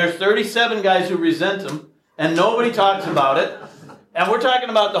 and there's 37 guys who resent them, and nobody talks about it. And we're talking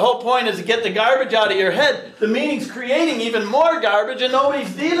about the whole point is to get the garbage out of your head. The meeting's creating even more garbage, and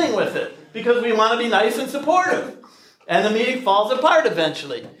nobody's dealing with it because we want to be nice and supportive. And the meeting falls apart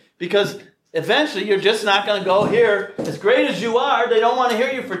eventually because eventually you're just not going to go here. As great as you are, they don't want to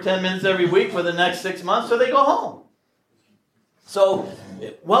hear you for 10 minutes every week for the next 6 months, so they go home. So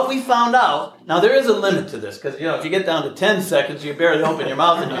what we found out, now there is a limit to this, because if you get down to 10 seconds, you barely open your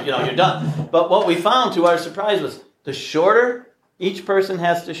mouth and you're done. But what we found to our surprise was the shorter each person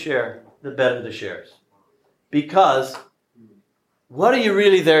has to share, the better the shares. Because what are you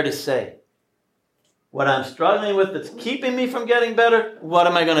really there to say? What I'm struggling with that's keeping me from getting better, what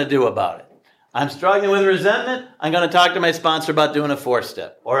am I going to do about it? I'm struggling with resentment, I'm going to talk to my sponsor about doing a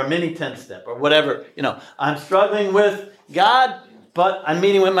 4-step or a mini 10-step or whatever. I'm struggling with God, but I'm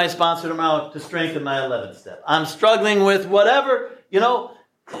meeting with my sponsor tomorrow to strengthen my 11th step. I'm struggling with whatever,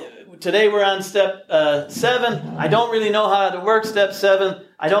 Today we're on step 7. I don't really know how to work step 7.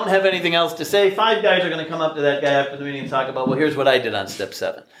 I don't have anything else to say. 5 guys are going to come up to that guy after the meeting and talk about, well, here's what I did on step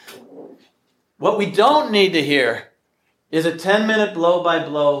 7. What we don't need to hear is a 10-minute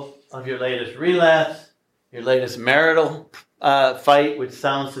blow-by-blow of your latest relapse, your latest marital fight, which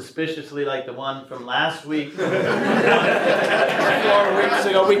sounds suspiciously like the one from last week. 4 weeks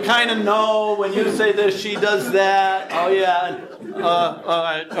ago. We kind of know when you say this, she does that. Oh, yeah.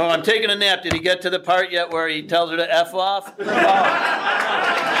 I'm taking a nap. Did he get to the part yet where he tells her to F off?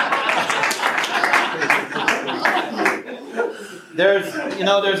 There's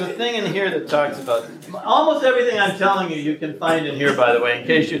a thing in here that talks about almost everything I'm telling you. You can find in here, by the way, in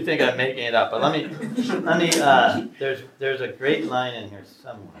case you think I'm making it up. But let me. There's a great line in here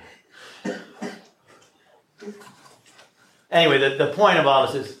somewhere. Anyway, the point of all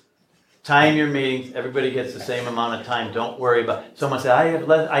this is time your meetings. Everybody gets the same amount of time. Don't worry about it. Someone said,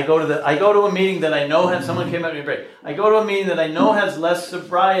 I go to a meeting that I know has. Someone came up to me and break. I go to a meeting that I know has less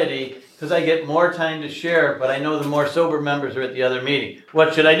sobriety because I get more time to share, but I know the more sober members are at the other meeting.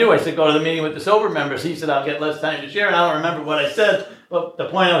 What should I do? I said, go to the meeting with the sober members. He said, I'll get less time to share, and I don't remember what I said, but the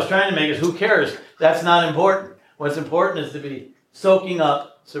point I was trying to make is who cares? That's not important. What's important is to be soaking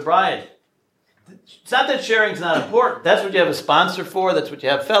up sobriety. It's not that sharing's not important. That's what you have a sponsor for. That's what you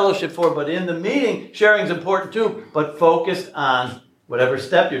have fellowship for. But in the meeting, sharing's important too, but focused on whatever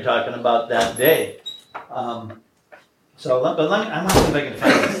step you're talking about that day. I want to see if I can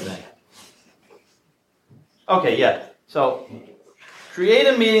find this thing. Okay, yeah. So, create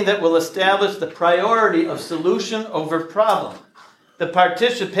a meeting that will establish the priority of solution over problem. The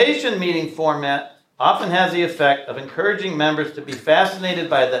participation meeting format often has the effect of encouraging members to be fascinated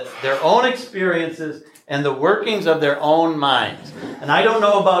by their own experiences and the workings of their own minds. And I don't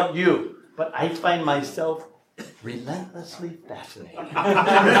know about you, but I find myself relentlessly fascinated.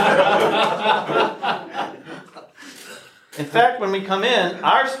 In fact, when we come in,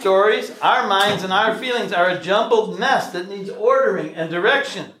 our stories, our minds, and our feelings are a jumbled mess that needs ordering and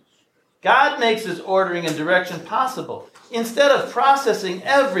direction. God makes this ordering and direction possible. Instead of processing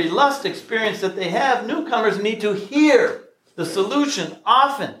every lust experience that they have, newcomers need to hear the solution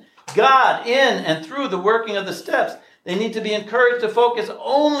often. God in and through the working of the steps. They need to be encouraged to focus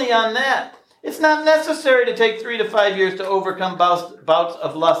only on that. It's not necessary to take 3 to 5 years to overcome bouts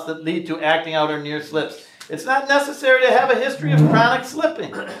of lust that lead to acting out or near slips. It's not necessary to have a history of chronic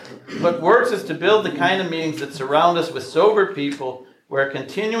slipping. What works is to build the kind of meetings that surround us with sober people where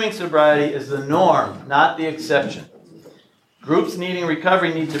continuing sobriety is the norm, not the exception. Groups needing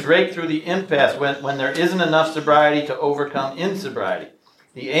recovery need to break through the impasse when there isn't enough sobriety to overcome insobriety.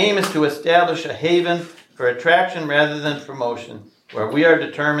 The aim is to establish a haven for attraction rather than promotion, where we are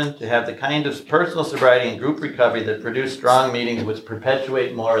determined to have the kind of personal sobriety and group recovery that produce strong meetings which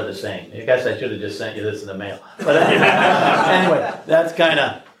perpetuate more of the same. I guess I should have just sent you this in the mail. But anyway, that's kind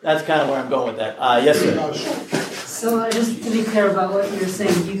of where I'm going with that. Yes, sir. So just to be clear about what you're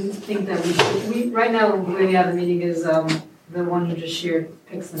saying, do you think that right now the way we have a meeting is the one who just shared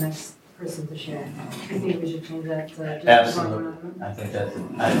picks the next person to share? I think we should change that to just absolutely. I think that's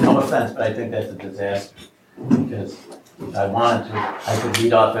no offense, but I think that's a disaster because if I wanted to, I could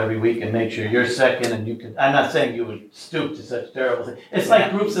lead off every week and make sure you're second and you could, I'm not saying you would stoop to such terrible things. It's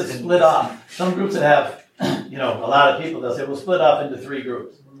like groups that split off. Some groups that have, a lot of people, they'll say, we'll split off into 3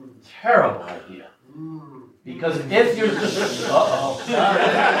 groups. Terrible idea. Because if you're just,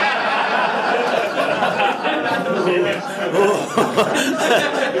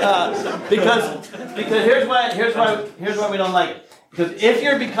 because here's why we don't like it. Because if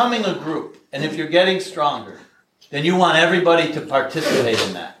you're becoming a group and if you're getting stronger, then you want everybody to participate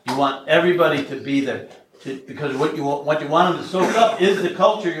in that. You want everybody to be there, because what you want them to soak up is the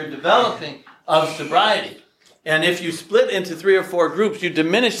culture you're developing of sobriety. And if you split into 3 or 4 groups, you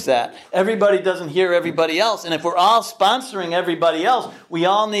diminish that. Everybody doesn't hear everybody else. And if we're all sponsoring everybody else, we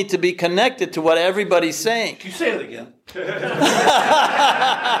all need to be connected to what everybody's saying. Can you say it again?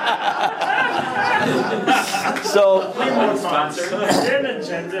 So, Is there an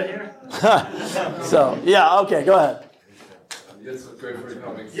agenda here? okay, go ahead. Yes, great for your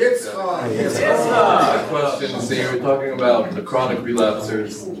comments. Yes. Question. So you were talking about the chronic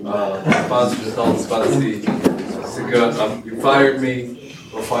relapsers, sponsors, adult sponsee. So you fired me,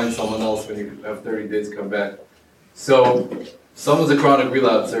 or find someone else when you have 30 days to come back. So someone's a chronic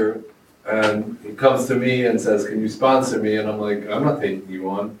relapser, and he comes to me and says, "Can you sponsor me?" And I'm like, "I'm not taking you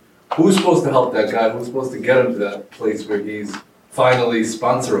on." Who's supposed to help that guy? Who's supposed to get him to that place where he's finally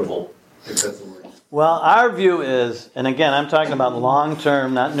sponsorable, if that's the word? Well, our view is, and again, I'm talking about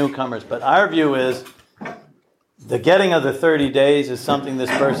long-term, not newcomers, but our view is the getting of the 30 days is something this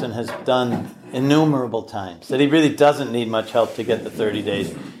person has done innumerable times, that he really doesn't need much help to get the 30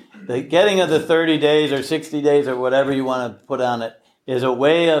 days. The getting of the 30 days or 60 days or whatever you want to put on it is a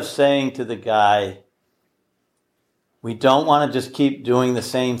way of saying to the guy, we don't want to just keep doing the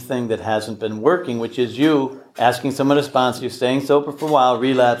same thing that hasn't been working, which is you asking someone to sponsor you, staying sober for a while,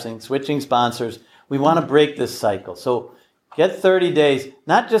 relapsing, switching sponsors. We want to break this cycle. So get 30 days.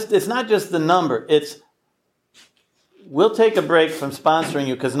 It's not just the number. It's we'll take a break from sponsoring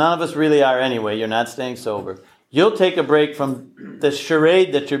you because none of us really are anyway. You're not staying sober. You'll take a break from the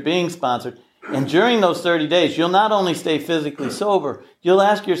charade that you're being sponsored. And during those 30 days, you'll not only stay physically sober, you'll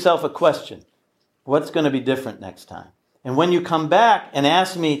ask yourself a question. What's going to be different next time? And when you come back and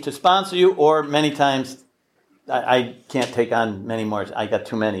ask me to sponsor you, or many times, I can't take on many more. I got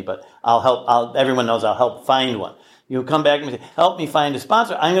too many, but I'll help. Everyone knows I'll help find one. You come back and say, help me find a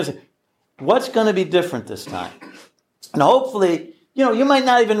sponsor. I'm going to say, what's going to be different this time? And hopefully, you might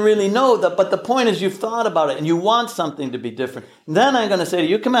not even really know that, but the point is you've thought about it and you want something to be different. And then I'm going to say to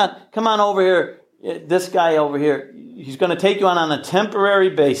you, come on over here. This guy over here, he's going to take you on a temporary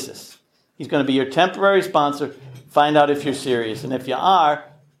basis. He's going to be your temporary sponsor. Find out if you're serious. And if you are,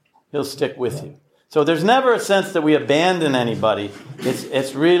 he'll stick with you. So there's never a sense that we abandon anybody.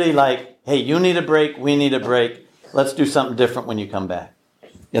 It's really like, hey, you need a break, we need a break. Let's do something different when you come back.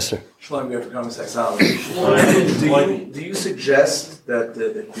 Yes, sir. Shalom, we have common sexuality. Do you suggest that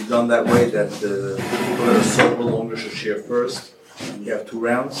if you've done that way, that the people that are sober longer should share first? You have 2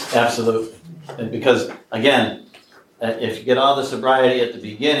 rounds? Absolutely. And because, again, if you get all the sobriety at the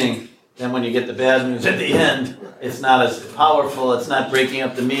beginning, then when you get the bad news at the end, it's not as powerful. It's not breaking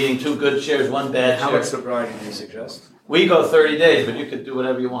up the meeting. 2 good shares, 1 bad share. How much sobriety do you suggest? We go 30 days, but you could do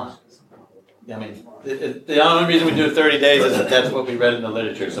whatever you want. I mean, the only reason we do 30 days is that that's what we read in the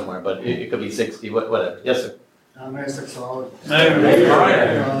literature somewhere, but it could be 60, whatever. Yes, sir. Mary Sexolog. Hey.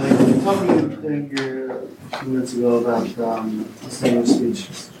 Talking in your a few minutes ago about listening to speech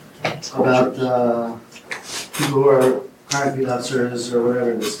about people who are chronic relapsers or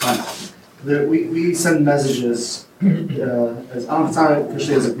whatever it is. We send messages as it's not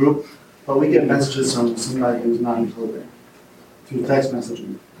officially as a group, but we get messages from somebody who's not in program through text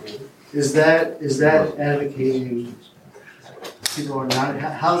messaging. Is that advocating people are not?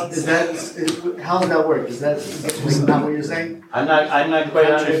 How does that work? Is that not what you're saying? I'm not quite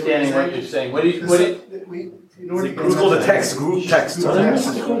understanding what you're saying. What do you? Google the text. Group text.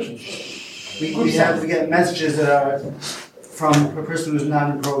 We get messages that are from a person who's not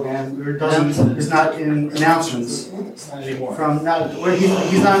in program or is not in announcements. Not anymore. Or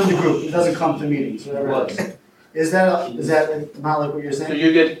he's not in the group. He doesn't come to meetings. Whatever it is. Is that not like what you're saying? So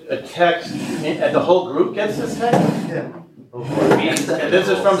you get a text, and the whole group gets this text? Yeah. And this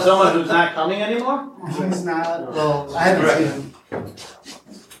is from someone who's not coming anymore? He's not. Well, I haven't seen him.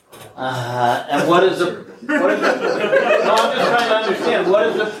 And what is the? No, I'm just trying to understand. What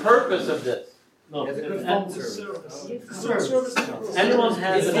is the purpose of this? No, It's a good phone service. Anyone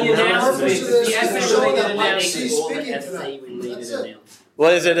has It's an the announcement. announcement. The It's essay showing related that announcement. she's All the speaking to essay them. related That's it. announcement.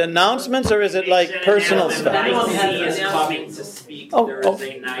 Well, is it announcements or is it like personal stuff? Mike C is coming to speak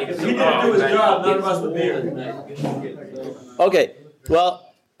Thursday night. If he didn't do his job, none of us would be here. Okay, well,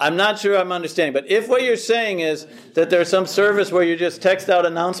 I'm not sure I'm understanding, but if what you're saying is that there's some service where you just text out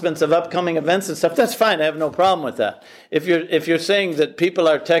announcements of upcoming events and stuff, that's fine. I have no problem with that. If you're saying that people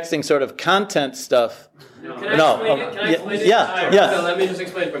are texting sort of content stuff, Can I explain it? Yeah. Let me just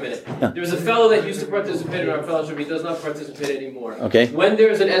explain for a minute. There was a fellow that used to participate in our fellowship. He does not participate anymore. Okay. When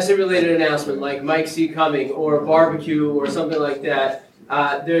there's an essay-related announcement like Mike C coming or a barbecue or something like that,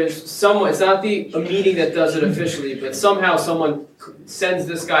 there's someone. It's not a meeting that does it officially, but somehow someone sends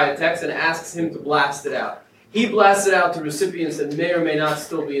this guy a text and asks him to blast it out. He blasts it out to recipients that may or may not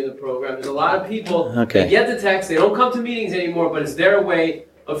still be in the program. There's a lot of people that get the text. They don't come to meetings anymore, but it's their way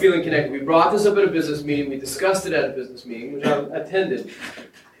of feeling connected. We brought this up at a business meeting. We discussed it at a business meeting, which I attended.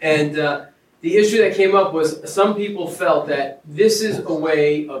 And the issue that came up was some people felt that this is a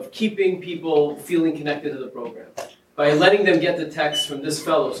way of keeping people feeling connected to the program by letting them get the text from this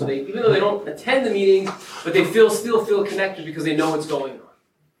fellow. So they, even though they don't attend the meetings, but they still feel connected because they know what's going on.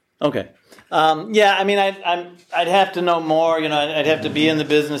 Okay. Yeah, I mean, I'd have to know more. I'd have to be in the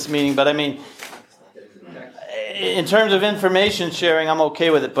business meeting. But I mean, in terms of information sharing, I'm okay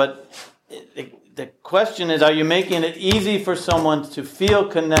with it. But the question is, are you making it easy for someone to feel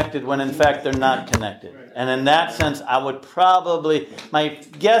connected when in fact they're not connected? And in that sense, my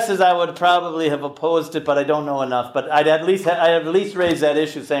guess is I would probably have opposed it, but I don't know enough. But I'd at least raise that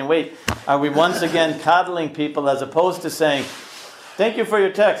issue, saying, wait, are we once again coddling people as opposed to saying, thank you for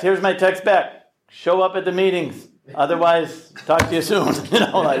your text. Here's my text back. Show up at the meetings. Otherwise, talk to you soon.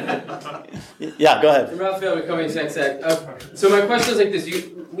 Yeah, go ahead. Raphael, becoming So my question is like this.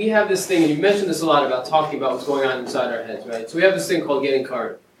 We have this thing, and you mentioned this a lot about talking about what's going on inside our heads, right? So we have this thing called getting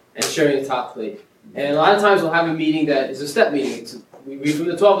card and sharing the top plate. And a lot of times we'll have a meeting that is a step meeting. We read from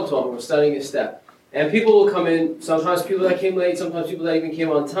the 12 to 12, and we're studying a step. And people will come in, sometimes people that came late, sometimes people that even came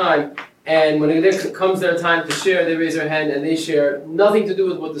on time. And when it comes their time to share, they raise their hand and they share nothing to do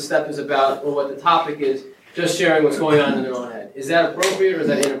with what the step is about or what the topic is, just sharing what's going on in their own head. Is that appropriate or is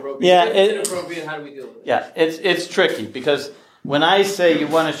that inappropriate? Yeah, if it's inappropriate, how do we deal with it? Yeah, it's tricky because when I say you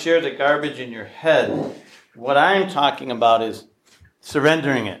want to share the garbage in your head, what I'm talking about is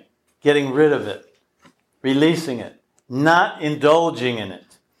surrendering it, getting rid of it, releasing it, not indulging in it.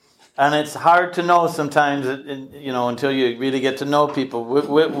 And it's hard to know sometimes, until you really get to know people.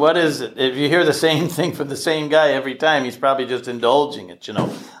 What is it? If you hear the same thing from the same guy every time, he's probably just indulging it,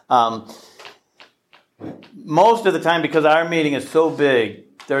 Most of the time, because our meeting is so big,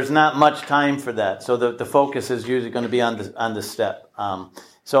 there's not much time for that. So the focus is usually going to be on the step.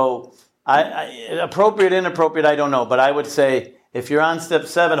 Appropriate, inappropriate, I don't know. But I would say, if you're on step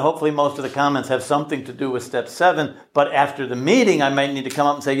 7, hopefully most of the comments have something to do with step 7. But after the meeting, I might need to come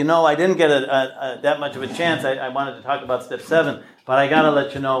up and say, I didn't get that much of a chance. I wanted to talk about step 7. But I got to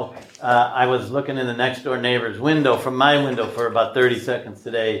let you know, I was looking in the next door neighbor's window from my window for about 30 seconds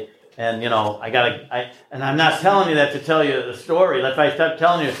today. And, and I'm not telling you that to tell you the story. If I start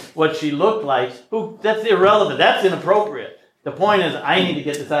telling you what she looked like, that's irrelevant. That's inappropriate. The point is, I need to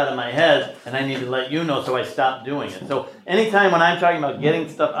get this out of my head, and I need to let you know so I stop doing it. So anytime when I'm talking about getting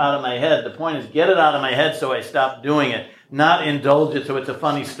stuff out of my head, the point is get it out of my head so I stop doing it, not indulge it so it's a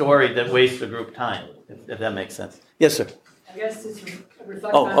funny story that wastes the group time, if that makes sense. Yes, sir. I guess it's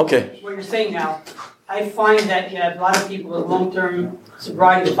reflect on what you're saying now. I find that a lot of people with long-term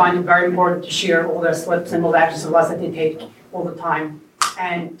sobriety find it very important to share all their slips and all the actions of loss that they take all the time.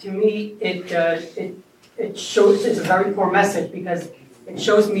 And to me, it shows it's a very poor message because it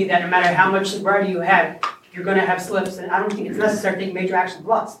shows me that no matter how much sobriety you have, you're going to have slips, and I don't think it's necessary to take major action of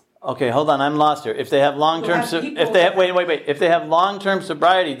loss. Okay, hold on, I'm lost here. If they have long-term, if they have long-term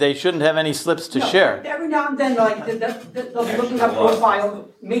sobriety, they shouldn't have any slips to share. Every now and then, they'll be looking up profile,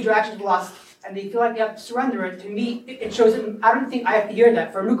 major action of loss, and they feel like they have to surrender it. To me, it shows them. I don't think I have to hear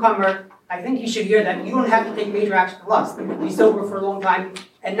that. For a newcomer, I think you should hear that. You don't have to take major action of loss. You can be sober for a long time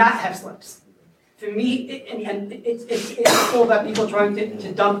and not have slips. For me, it's all about people trying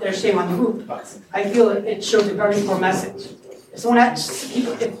to dump their shame on the group. I feel it shows a very poor message.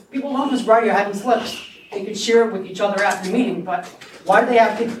 If people don't just write or having slips, they could share it with each other after the meeting. But why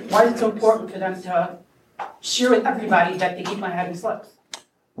is it so important for them to share with everybody that they keep on having slips?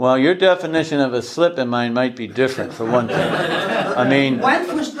 Well, your definition of a slip and mine might be different, for one thing. I mean, went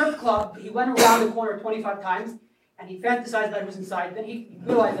to a strip club. He went around the corner 25 times. And he fantasized that he was inside. Then he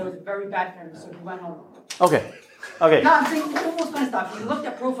realized that it was very bad for him, so he went home. Okay. No, I'm saying almost going to stop. He looked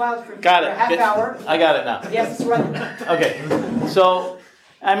at profiles for a half hour. I got it now. Yes, it's right. Okay. So,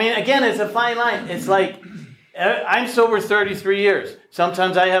 I mean, again, it's a fine line. It's like I'm sober 33 years.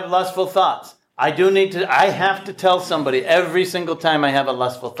 Sometimes I have lustful thoughts. I have to tell somebody every single time I have a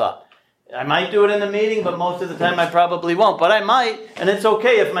lustful thought. I might do it in the meeting, but most of the time I probably won't. But I might, and it's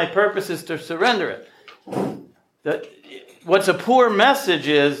okay if my purpose is to surrender it. What's a poor message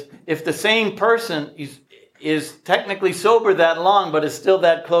is if the same person is technically sober that long, but is still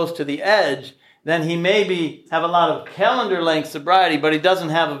that close to the edge, then he maybe have a lot of calendar length sobriety, but he doesn't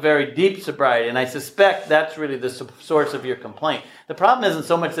have a very deep sobriety. And I suspect that's really the source of your complaint. The problem isn't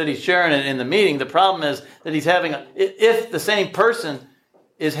so much that he's sharing it in the meeting. The problem is that he's having, if the same person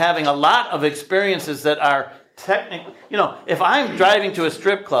is having a lot of experiences that are technically, if I'm driving to a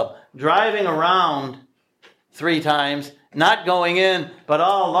strip club, driving around 3 times, not going in, but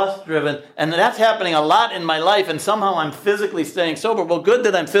all lust-driven, and that's happening a lot in my life, and somehow I'm physically staying sober. Well, good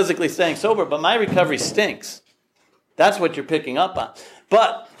that I'm physically staying sober, but my recovery stinks. That's what you're picking up on.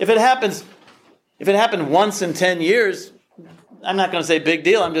 But if it happened once in 10 years, I'm not going to say big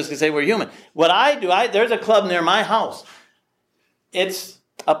deal. I'm just going to say we're human. What I do, there's a club near my house. It's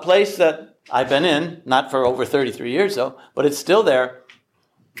a place that I've been in, not for over 33 years though, but it's still there.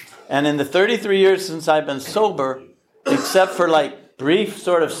 And in the 33 years since I've been sober, except for like brief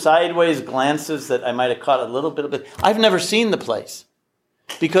sort of sideways glances that I might have caught a little bit of it, I've never seen the place.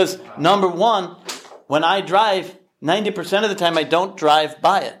 Because number one, when I drive, 90% of the time I don't drive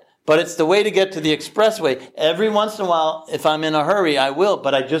by it. But it's the way to get to the expressway. Every once in a while, if I'm in a hurry, I will,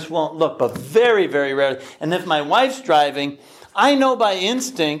 but I just won't look. But very, very rarely. And if my wife's driving, I know by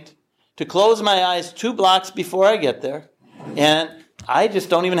instinct to close my eyes 2 blocks before I get there. And I just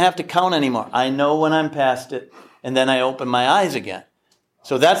don't even have to count anymore. I know when I'm past it. And then I open my eyes again.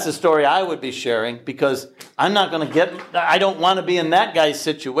 So that's the story I would be sharing, because I'm not going to I don't want to be in that guy's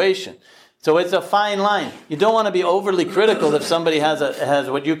situation. So it's a fine line. You don't want to be overly critical if somebody has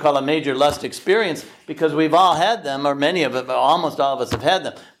what you call a major lust experience, because we've all had them, or many of it, almost all of us have had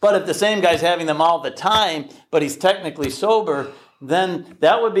them. But if the same guy's having them all the time, but he's technically sober, then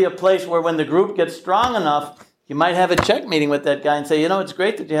that would be a place where when the group gets strong enough, you might have a check meeting with that guy and say, it's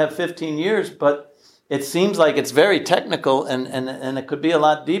great that you have 15 years, but it seems like it's very technical and it could be a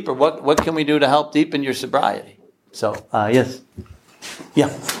lot deeper. What can we do to help deepen your sobriety? So, yes. Yeah.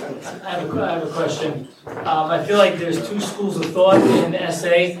 I have a question. I feel like there's 2 schools of thought in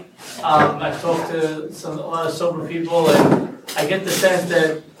SA. I've talked to a lot of sober people, and I get the sense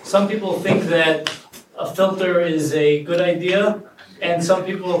that some people think that a filter is a good idea, and some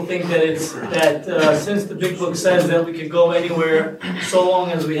people think that since the Big Book says that we can go anywhere so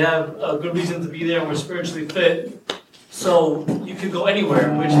long as we have a good reason to be there and we're spiritually fit, so you can go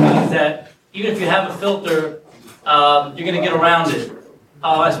anywhere, which means that even if you have a filter, you're going to get around it.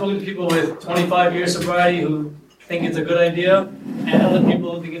 I've spoken to people with 25 years sobriety who think it's a good idea, and other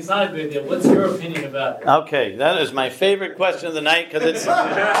people who think it's not a good idea. What's your opinion about it? Okay, that is my favorite question of the night, because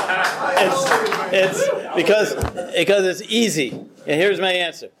because it's easy. And here's my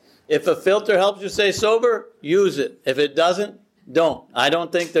answer. If a filter helps you stay sober, use it. If it doesn't, don't. I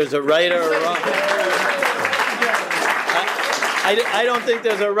don't think there's a right or a wrong. I don't think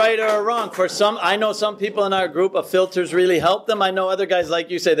there's a right or a wrong. I know some people in our group, filters really help them. I know other guys, like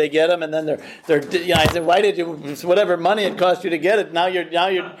you say, they get them, and then they're. I said, why did you? Whatever money it cost you to get it, now you're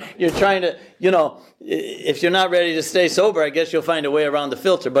trying to. If you're not ready to stay sober, I guess you'll find a way around the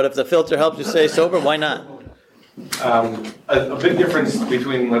filter. But if the filter helps you stay sober, why not? A big difference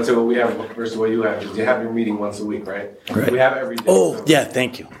between, let's say, what we have versus what you have is you have your meeting once a week, right? Right. We have every day. Oh, yeah,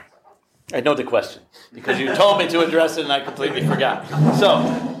 thank you. I know the question, because you told me to address it and I completely forgot. So,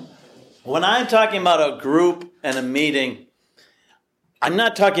 when I'm talking about a group and a meeting, I'm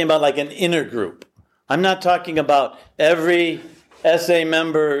not talking about like an inner group. I'm not talking about every SA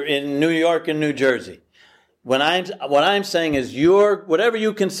member in New York and New Jersey. What I'm saying is whatever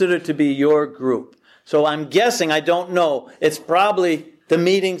you consider to be your group. So I'm guessing, I don't know, it's probably the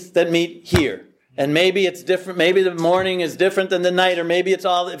meetings that meet here. And maybe it's different, maybe the morning is different than the night, or maybe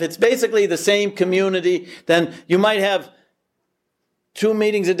if it's basically the same community, then you might have 2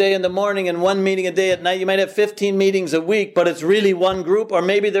 meetings a day in the morning and 1 meeting a day at night. You might have 15 meetings a week, but it's really one group, or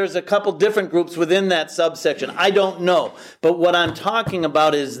maybe there's a couple different groups within that subsection. I don't know. But what I'm talking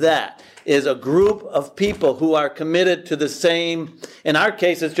about is a group of people who are committed to the same. In our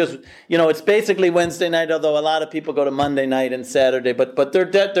case, it's just, it's basically Wednesday night, although a lot of people go to Monday night and Saturday, but they're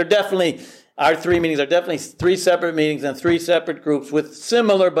definitely, our 3 meetings are definitely 3 separate meetings and 3 separate groups with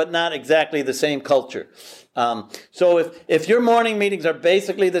similar but not exactly the same culture. So if your morning meetings are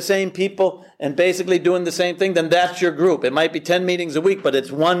basically the same people and basically doing the same thing, then that's your group. It might be 10 meetings a week, but it's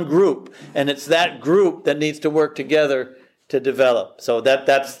one group, and it's that group that needs to work together to develop. So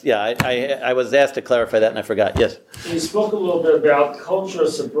that's I was asked to clarify that and I forgot. Yes. You spoke a little bit about culture of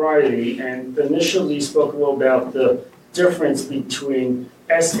sobriety, and initially you spoke a little about the difference between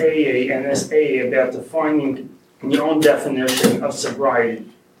SAA and SAA about defining your own definition of sobriety.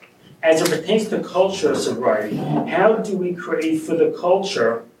 As it pertains to culture of sobriety, how do we create for the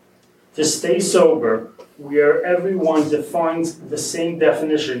culture to stay sober where everyone defines the same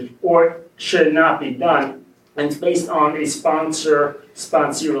definition, or should it not be done? And it's based on a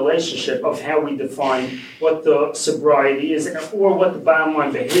sponsor-sponsee relationship of how we define what the sobriety is or what the bottom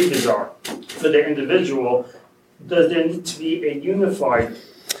line behaviors are for the individual. Does there need to be a unified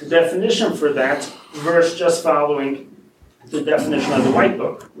definition for that versus just following the definition of the White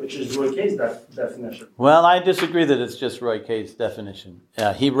Book, which is Roy Kay's definition? Well, I disagree that it's just Roy Kay's definition.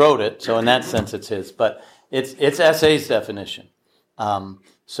 He wrote it, so in that sense it's his, but it's SA's definition.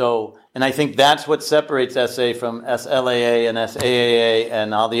 And I think that's what separates SA from SLAA and SAAA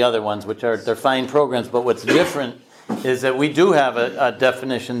and all the other ones, which are they're fine programs. But what's different is that we do have a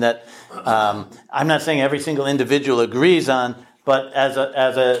definition that I'm not saying every single individual agrees on, but as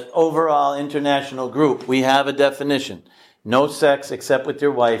a overall international group, we have a definition. No sex except with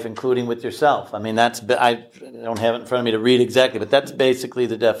your wife, including with yourself. I mean, I don't have it in front of me to read exactly, but that's basically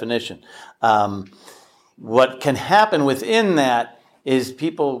the definition. What can happen within that is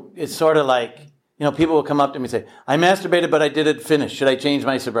it's sort of like, people will come up to me and say, I masturbated, but I did it finished. Should I change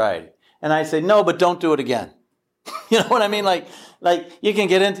my sobriety? And I say, no, but don't do it again. You know what I mean? Like you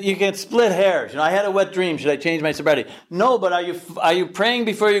can split hairs. I had a wet dream. Should I change my sobriety? No, but are you praying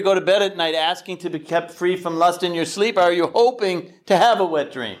before you go to bed at night, asking to be kept free from lust in your sleep? Or are you hoping to have a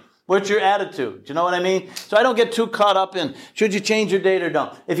wet dream? What's your attitude? Do you know what I mean? So I don't get too caught up in, should you change your date or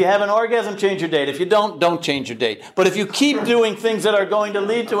don't? If you have an orgasm, change your date. If you don't change your date. But if you keep doing things that are going to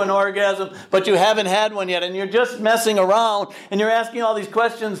lead to an orgasm, but you haven't had one yet, and you're just messing around, and you're asking all these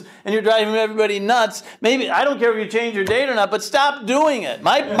questions, and you're driving everybody nuts, maybe, I don't care if you change your date or not, but stop doing it.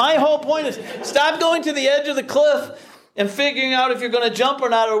 My whole point is, stop going to the edge of the cliff and figuring out if you're going to jump or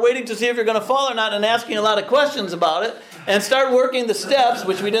not, or waiting to see if you're going to fall or not, and asking a lot of questions about it. And start working the steps,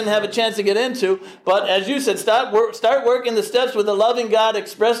 which we didn't have a chance to get into. But as you said, start working the steps with the loving God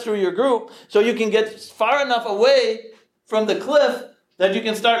expressed through your group, so you can get far enough away from the cliff that you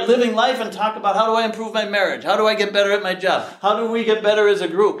can start living life and talk about, how do I improve my marriage? How do I get better at my job? How do we get better as a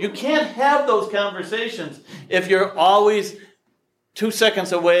group? You can't have those conversations if you're always 2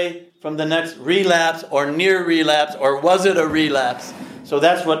 seconds away from the next relapse or near relapse, or was it a relapse? So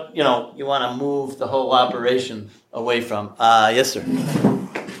that's what, you want to move the whole operation away from. Yes, sir.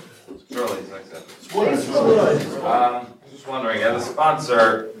 Shirley, just wondering, as a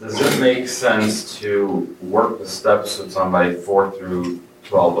sponsor, does it make sense to work the steps with somebody 4 through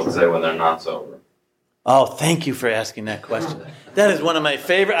 12, let's say, when they're not sober? Oh, thank you for asking that question. That is one of my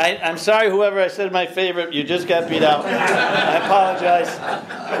favorite. I'm sorry, whoever I said my favorite, you just got beat out. I apologize.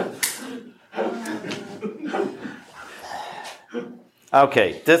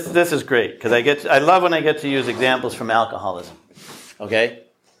 Okay, this is great, because I love when I get to use examples from alcoholism. Okay?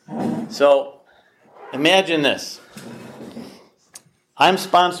 So, imagine this. I'm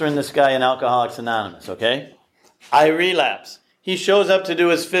sponsoring this guy in Alcoholics Anonymous, okay? I relapse. He shows up to do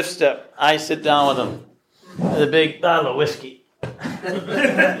his 5th step. I sit down with him with a big bottle of whiskey.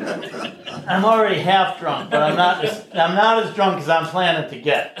 I'm already half drunk, but I'm not as drunk as I'm planning to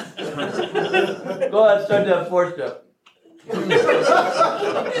get. Go ahead, start that 4th step. You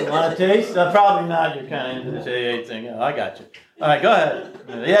want a taste? Probably not. You're kind of into this AA thing. Oh, I got you. All right, go ahead.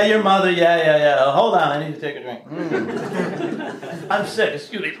 Yeah, your mother. Yeah. Hold on. I need to take a drink. I'm sick.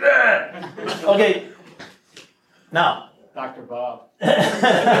 Excuse me. Okay. Now, Dr. Bob.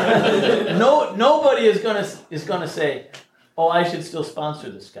 Nobody is gonna say, "Oh, I should still sponsor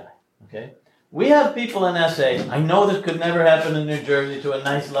this guy." Okay. We have people in SA. I know this could never happen in New Jersey to a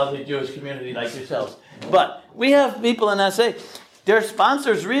nice, lovely Jewish community like yourselves. But we have people in SA. Their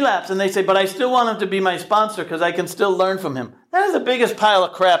sponsors relapse, and they say, but I still want him to be my sponsor because I can still learn from him. That is the biggest pile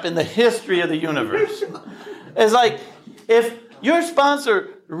of crap in the history of the universe. It's like, if your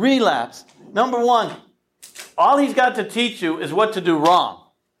sponsor relapse, number one, all he's got to teach you is what to do wrong,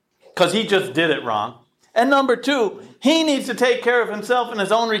 because he just did it wrong. And number two, he needs to take care of himself in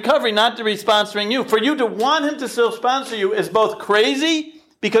his own recovery, not to be sponsoring you. For you to want him to still sponsor you is both crazy,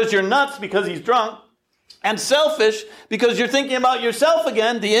 because you're nuts because he's drunk, and selfish because you're thinking about yourself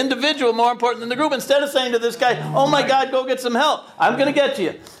again, the individual, more important than the group, instead of saying to this guy, oh my God, go get some help. I'm going to get to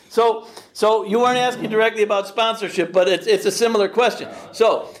you. So you weren't asking directly about sponsorship, but it's a similar question.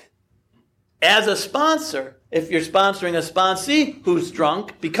 So as a sponsor, if you're sponsoring a sponsee who's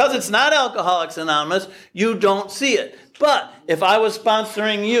drunk, because it's not Alcoholics Anonymous, you don't see it. But if I was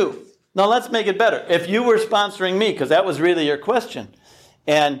sponsoring you, now let's make it better. If you were sponsoring me, because that was really your question,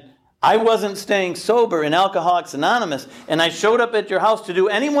 and I wasn't staying sober in Alcoholics Anonymous, and I showed up at your house to do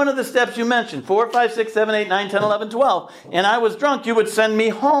any one of the steps you mentioned, 4, 5, 6, 7, 8, 9, 10, 11, 12, and I was drunk, you would send me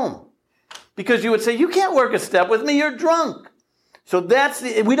home. Because you would say, you can't work a step with me, you're drunk. So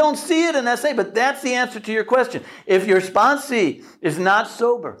we don't see it in SA, but that's the answer to your question. If your sponsee is not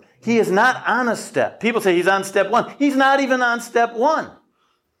sober, he is not on a step. People say he's on step 1. He's not even on step 1.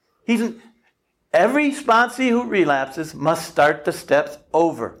 Every sponsee who relapses must start the steps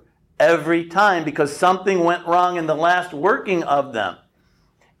over every time because something went wrong in the last working of them.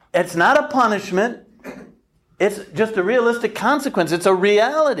 It's not a punishment. It's just a realistic consequence. It's a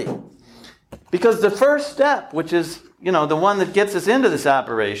reality. Because the first step, which is, the one that gets us into this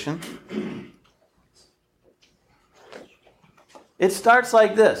operation, it starts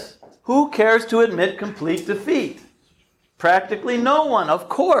like this. Who cares to admit complete defeat? Practically no one, of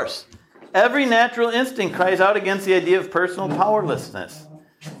course. Every natural instinct cries out against the idea of personal powerlessness.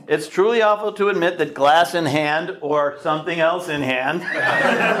 It's truly awful to admit that glass in hand or something else in hand,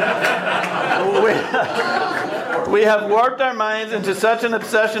 we have warped our minds into such an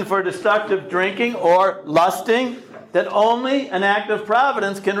obsession for destructive drinking or lusting that only an act of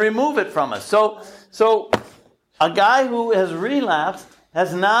providence can remove it from us. So a guy who has relapsed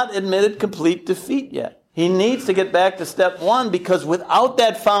has not admitted complete defeat yet. He needs to get back to step 1 because without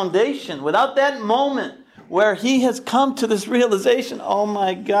that foundation, without that moment where he has come to this realization, oh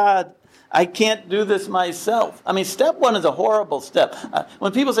my God, I can't do this myself. I mean, step 1 is a horrible step.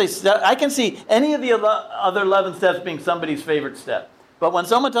 When people say step, I can see any of the other 11 steps being somebody's favorite step. But when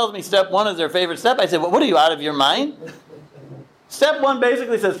someone tells me step 1 is their favorite step, I say, well, what are you, out of your mind? Step 1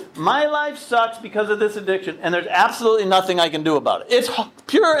 basically says, my life sucks because of this addiction, and there's absolutely nothing I can do about it. It's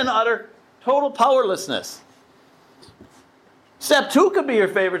pure and utter, total powerlessness. Step 2 could be your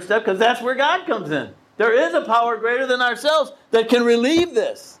favorite step because that's where God comes in. There is a power greater than ourselves that can relieve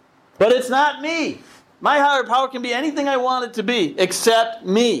this. But it's not me. My higher power can be anything I want it to be except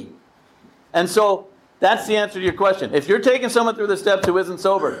me. And so that's the answer to your question. If you're taking someone through the steps who isn't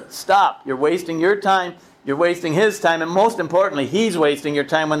sober, stop. You're wasting your time. You're wasting his time. And most importantly, he's wasting your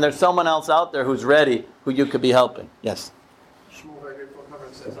time when there's someone else out there who's ready, who you could be helping. Yes? Shmuel, very grateful for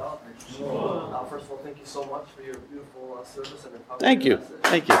covering this out. First of all, thank you so much for your beautiful service and your Thank you.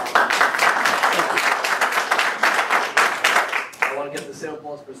 Thank you. I want to get the same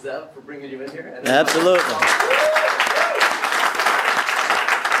applause for Zev for bringing you in here. And absolutely.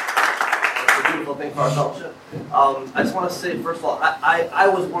 It's a beautiful thing for our culture. I just want to say, first of all, I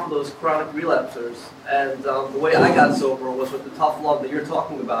was one of those chronic relapsers, and the way I got sober was with the tough love that you're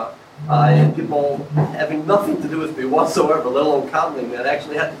talking about. And people having nothing to do with me whatsoever, let alone counseling me. I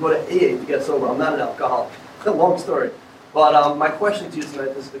actually had to go to AA to get sober. I'm not an alcoholic. Long story. But my question to you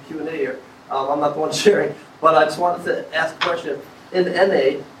tonight, this is the Q&A here. I'm not the one sharing, but I just wanted to ask a question. In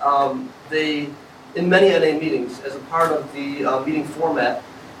NA, in many NA meetings, as a part of the meeting format,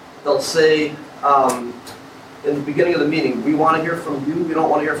 they'll say in the beginning of the meeting, we want to hear from you, we don't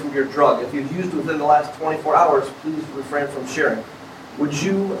want to hear from your drug. If you've used within the last 24 hours, please refrain from sharing. Would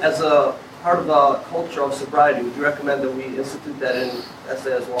you, as a part of the culture of sobriety, would you recommend that we institute that in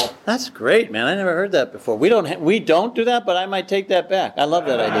SA as well? That's great, man. I never heard that before. We don't do that, but I might take that back. I love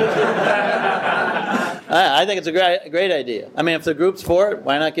that idea. I think it's a great idea. I mean, if the group's for it,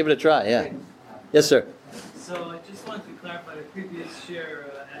 why not give it a try? Yeah. Yes, sir. So I just wanted to clarify the previous share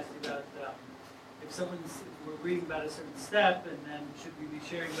asked about if we're reading about a certain step, and then should we be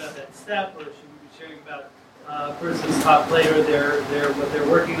sharing about that step, or should we be sharing about a person's top layer, what they're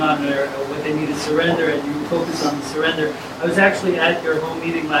working on, or what they need to surrender, and you focus on the surrender. I was actually at your home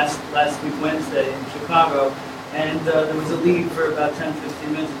meeting last week Wednesday in Chicago, and there was a lead for about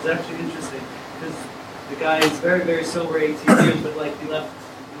 10-15 minutes. It was actually interesting because the guy is very, very sober, 18 years, but like he left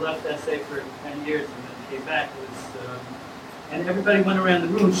SA for 10 years and then came back. And everybody went around the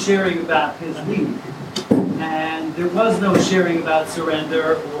room sharing about his lead. And there was no sharing about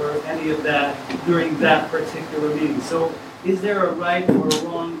surrender or any of that during that particular meeting. So is there a right or a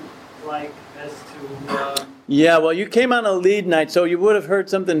wrong, as to... Yeah, well, you came on a lead night, so you would have heard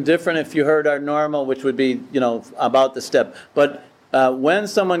something different if you heard our normal, which would be, about the step. But when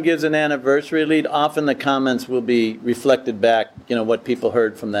someone gives an anniversary lead, often the comments will be reflected back, what people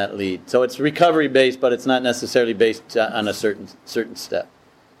heard from that lead. So it's recovery-based, but it's not necessarily based on a certain step.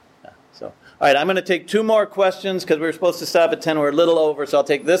 All right, I'm going to take 2 more questions because we were supposed to stop at 10. We're a little over, so I'll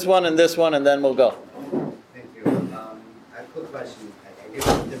take this one, and then we'll go. Thank you. I have a quick question. I guess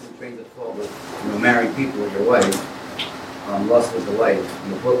there's different trains of thought with, married people with your wife, lust with the wife.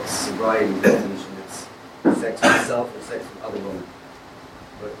 In the book, Sobriety definition, it's sex with self or sex with other women.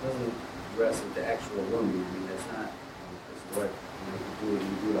 But it doesn't rest with the actual woman. I mean, that's not, that's what, you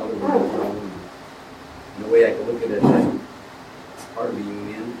do with other women, with other women. In a way, I could look at it that it's part of the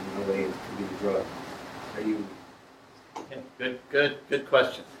union, and in a way, it could be the drug. How you... Okay, good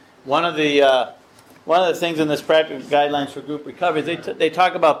question. One of the things in this practical guidelines for group recovery, they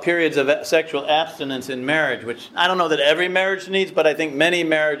talk about periods of sexual abstinence in marriage, which I don't know that every marriage needs, but I think many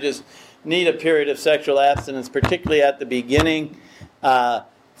marriages need a period of sexual abstinence, particularly at the beginning,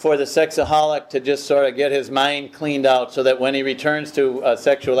 for the sexaholic to just sort of get his mind cleaned out, so that when he returns to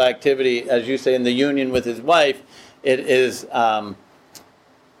sexual activity, as you say, in the union with his wife, it is, it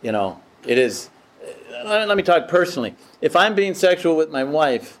is. Let me talk personally. If I'm being sexual with my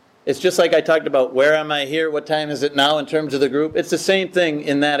wife, it's just like I talked about, where am I here, what time is it now in terms of the group? It's the same thing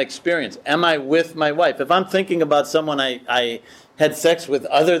in that experience. Am I with my wife? If I'm thinking about someone I had sex with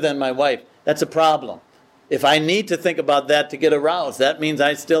other than my wife, that's a problem. If I need to think about that to get aroused, that means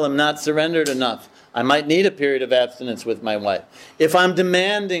I still am not surrendered enough. I might need a period of abstinence with my wife. If I'm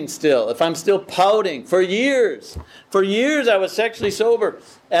demanding still, if I'm still pouting, for years I was sexually sober,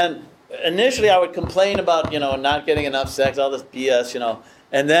 and initially I would complain about, not getting enough sex, all this BS,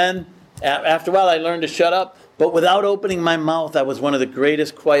 and then after a while I learned to shut up, but without opening my mouth, I was one of the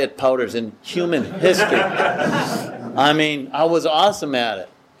greatest quiet pouters in human history. I mean, I was awesome at it,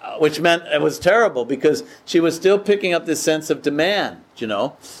 which meant it was terrible because she was still picking up this sense of demand,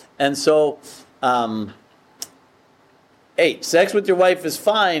 and so, sex with your wife is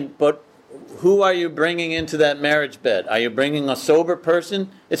fine, but who are you bringing into that marriage bed? Are you bringing a sober person?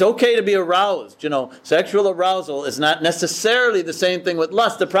 It's okay to be aroused. Sexual arousal is not necessarily the same thing with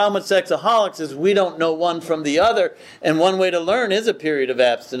lust. The problem with sexaholics is we don't know one from the other, and one way to learn is a period of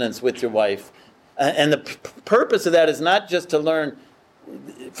abstinence with your wife. And the purpose of that is not just to learn.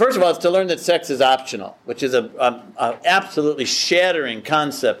 First of all, it's to learn that sex is optional, which is a absolutely shattering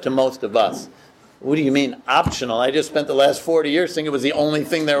concept to most of us. What do you mean optional? I just spent the last 40 years thinking it was the only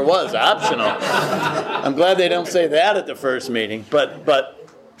thing there was, optional. I'm glad they don't say that at the first meeting. But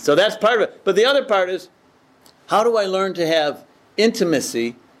so that's part of it. But the other part is, how do I learn to have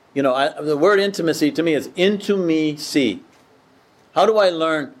intimacy? The word intimacy to me is into me see. How do I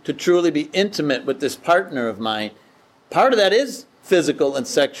learn to truly be intimate with this partner of mine? Part of that is physical and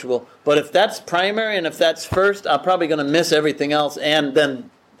sexual. But if that's primary and if that's first, I'm probably going to miss everything else and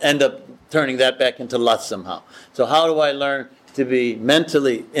then end up turning that back into lust somehow. So how do I learn to be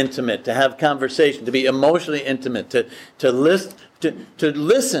mentally intimate, to have conversation, to be emotionally intimate, to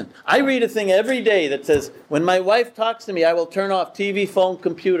listen? I read a thing every day that says, when my wife talks to me, I will turn off TV, phone,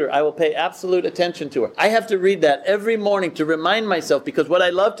 computer. I will pay absolute attention to her. I have to read that every morning to remind myself, because what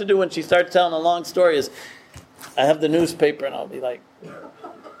I love to do when she starts telling a long story is, I have the newspaper and I'll be like,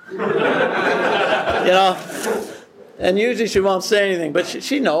 and usually she won't say anything, but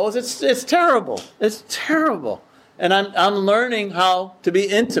she knows it's terrible. It's terrible. And I'm learning how to be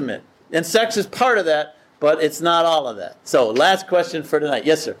intimate. And sex is part of that, but it's not all of that. So, last question for tonight.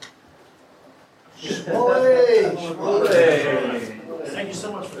 Yes, sir. Thank you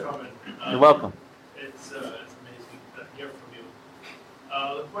so much for coming. You're welcome. It's amazing to hear from you.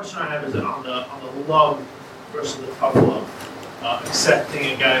 The question I have is on the love versus the tough love.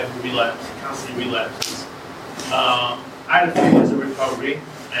 Accepting a guy who constantly relapses. I had a few years of recovery,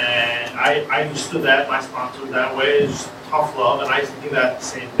 and I understood that, my sponsor was that way, it's tough love, and I used to think that the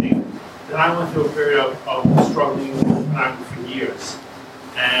same thing. Then I went through a period of struggling with pornography for years.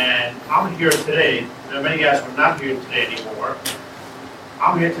 And I'm here today, there are many guys who are not here today anymore.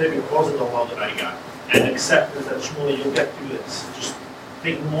 I'm here today because of the love that I got, and acceptance that, Shmuley, you'll get through this. Just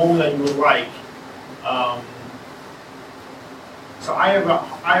take the moment that you would like. So I have a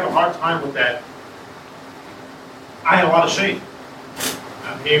hard time with that. I had a lot of shame.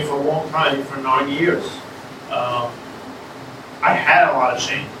 I'm here for a long time, for 9 years. I had a lot of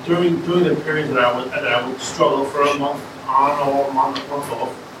shame during the periods that I would struggle for a month on or a month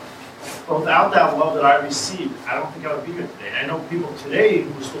off. But without that love that I received, I don't think I would be here today. I know people today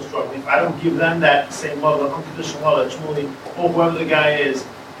who are still struggling. If I don't give them that same love, that unconditional love, that's really, whoever the guy is,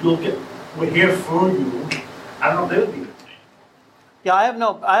 we're here for you. I don't know if they would be here. Yeah, I have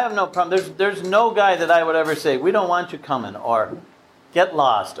no problem. There's no guy that I would ever say, we don't want you coming, or get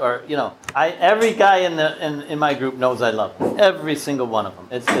lost, or every guy in my group knows I love them. Every single one of them.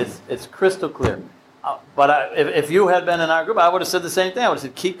 It's crystal clear. But if you had been in our group, I would have said the same thing. I would have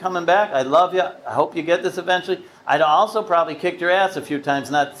said, keep coming back. I love you. I hope you get this eventually. I'd also probably kicked your ass a few times,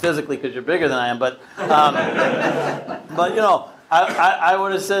 not physically because you're bigger than I am, but I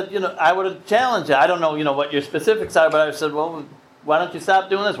would have said, I would have challenged you. I don't know, what your specifics are, but I said, well, why don't you stop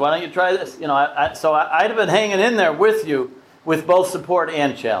doing this? Why don't you try this? So I'd have been hanging in there with you with both support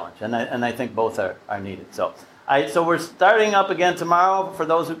and challenge, and I think both are needed. So we're starting up again tomorrow. For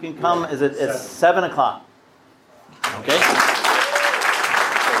those who can come, it's 7 o'clock. Okay.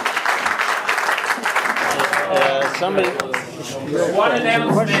 Somebody. One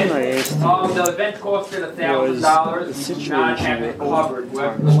announcement, the event costed $1,000, we do not have it covered,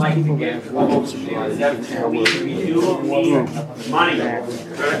 whoever would like to get close, we do need money.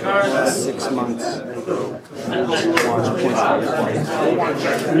 6 months.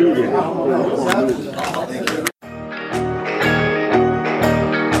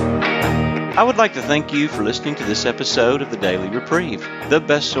 I would like to thank you for listening to this episode of the Daily Reprieve, the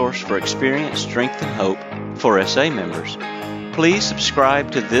best source for experience, strength, and hope for SA members. Please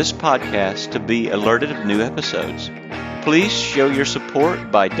subscribe to this podcast to be alerted of new episodes. Please show your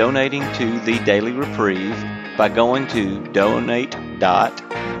support by donating to the Daily Reprieve by going to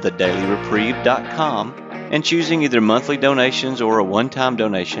donate.thedailyreprieve.com and choosing either monthly donations or a one-time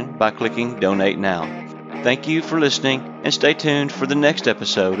donation by clicking Donate Now. Thank you for listening, and stay tuned for the next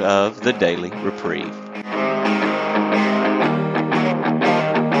episode of The Daily Reprieve.